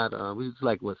 Yeah, it's not. It's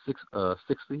like what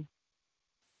 60.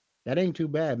 That ain't too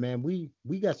bad, man. We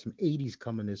got some 80s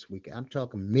coming this week. I'm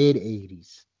talking mid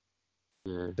 80s.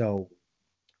 Yeah. So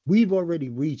we've already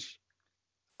reached.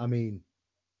 I mean,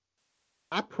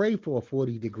 I pray for a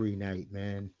 40-degree night,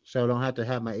 man, so I don't have to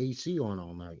have my AC on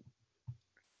all night.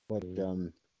 But Yeah.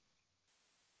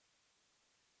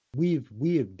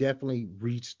 we have definitely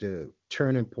reached the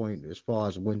turning point as far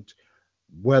as when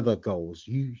weather goes.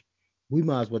 We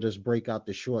might as well just break out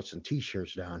the shorts and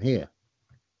t-shirts down here,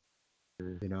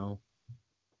 Yeah. you know.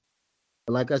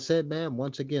 But like I said, man,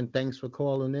 once again, thanks for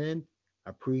calling in. I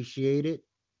appreciate it.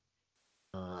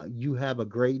 You have a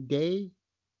great day.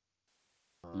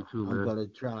 You too, I'm man. gonna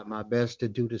try my best to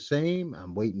do the same.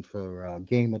 I'm waiting for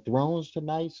Game of Thrones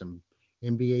tonight, some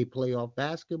NBA playoff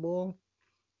basketball.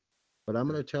 But I'm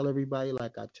gonna tell everybody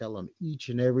like I tell them each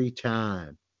and every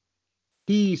time.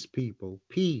 Peace, people.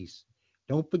 Peace.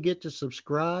 Don't forget to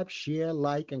subscribe, share,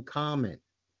 like, and comment.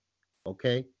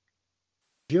 Okay?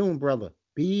 June, brother.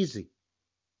 Be easy.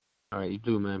 All right, you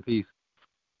too, man. Peace.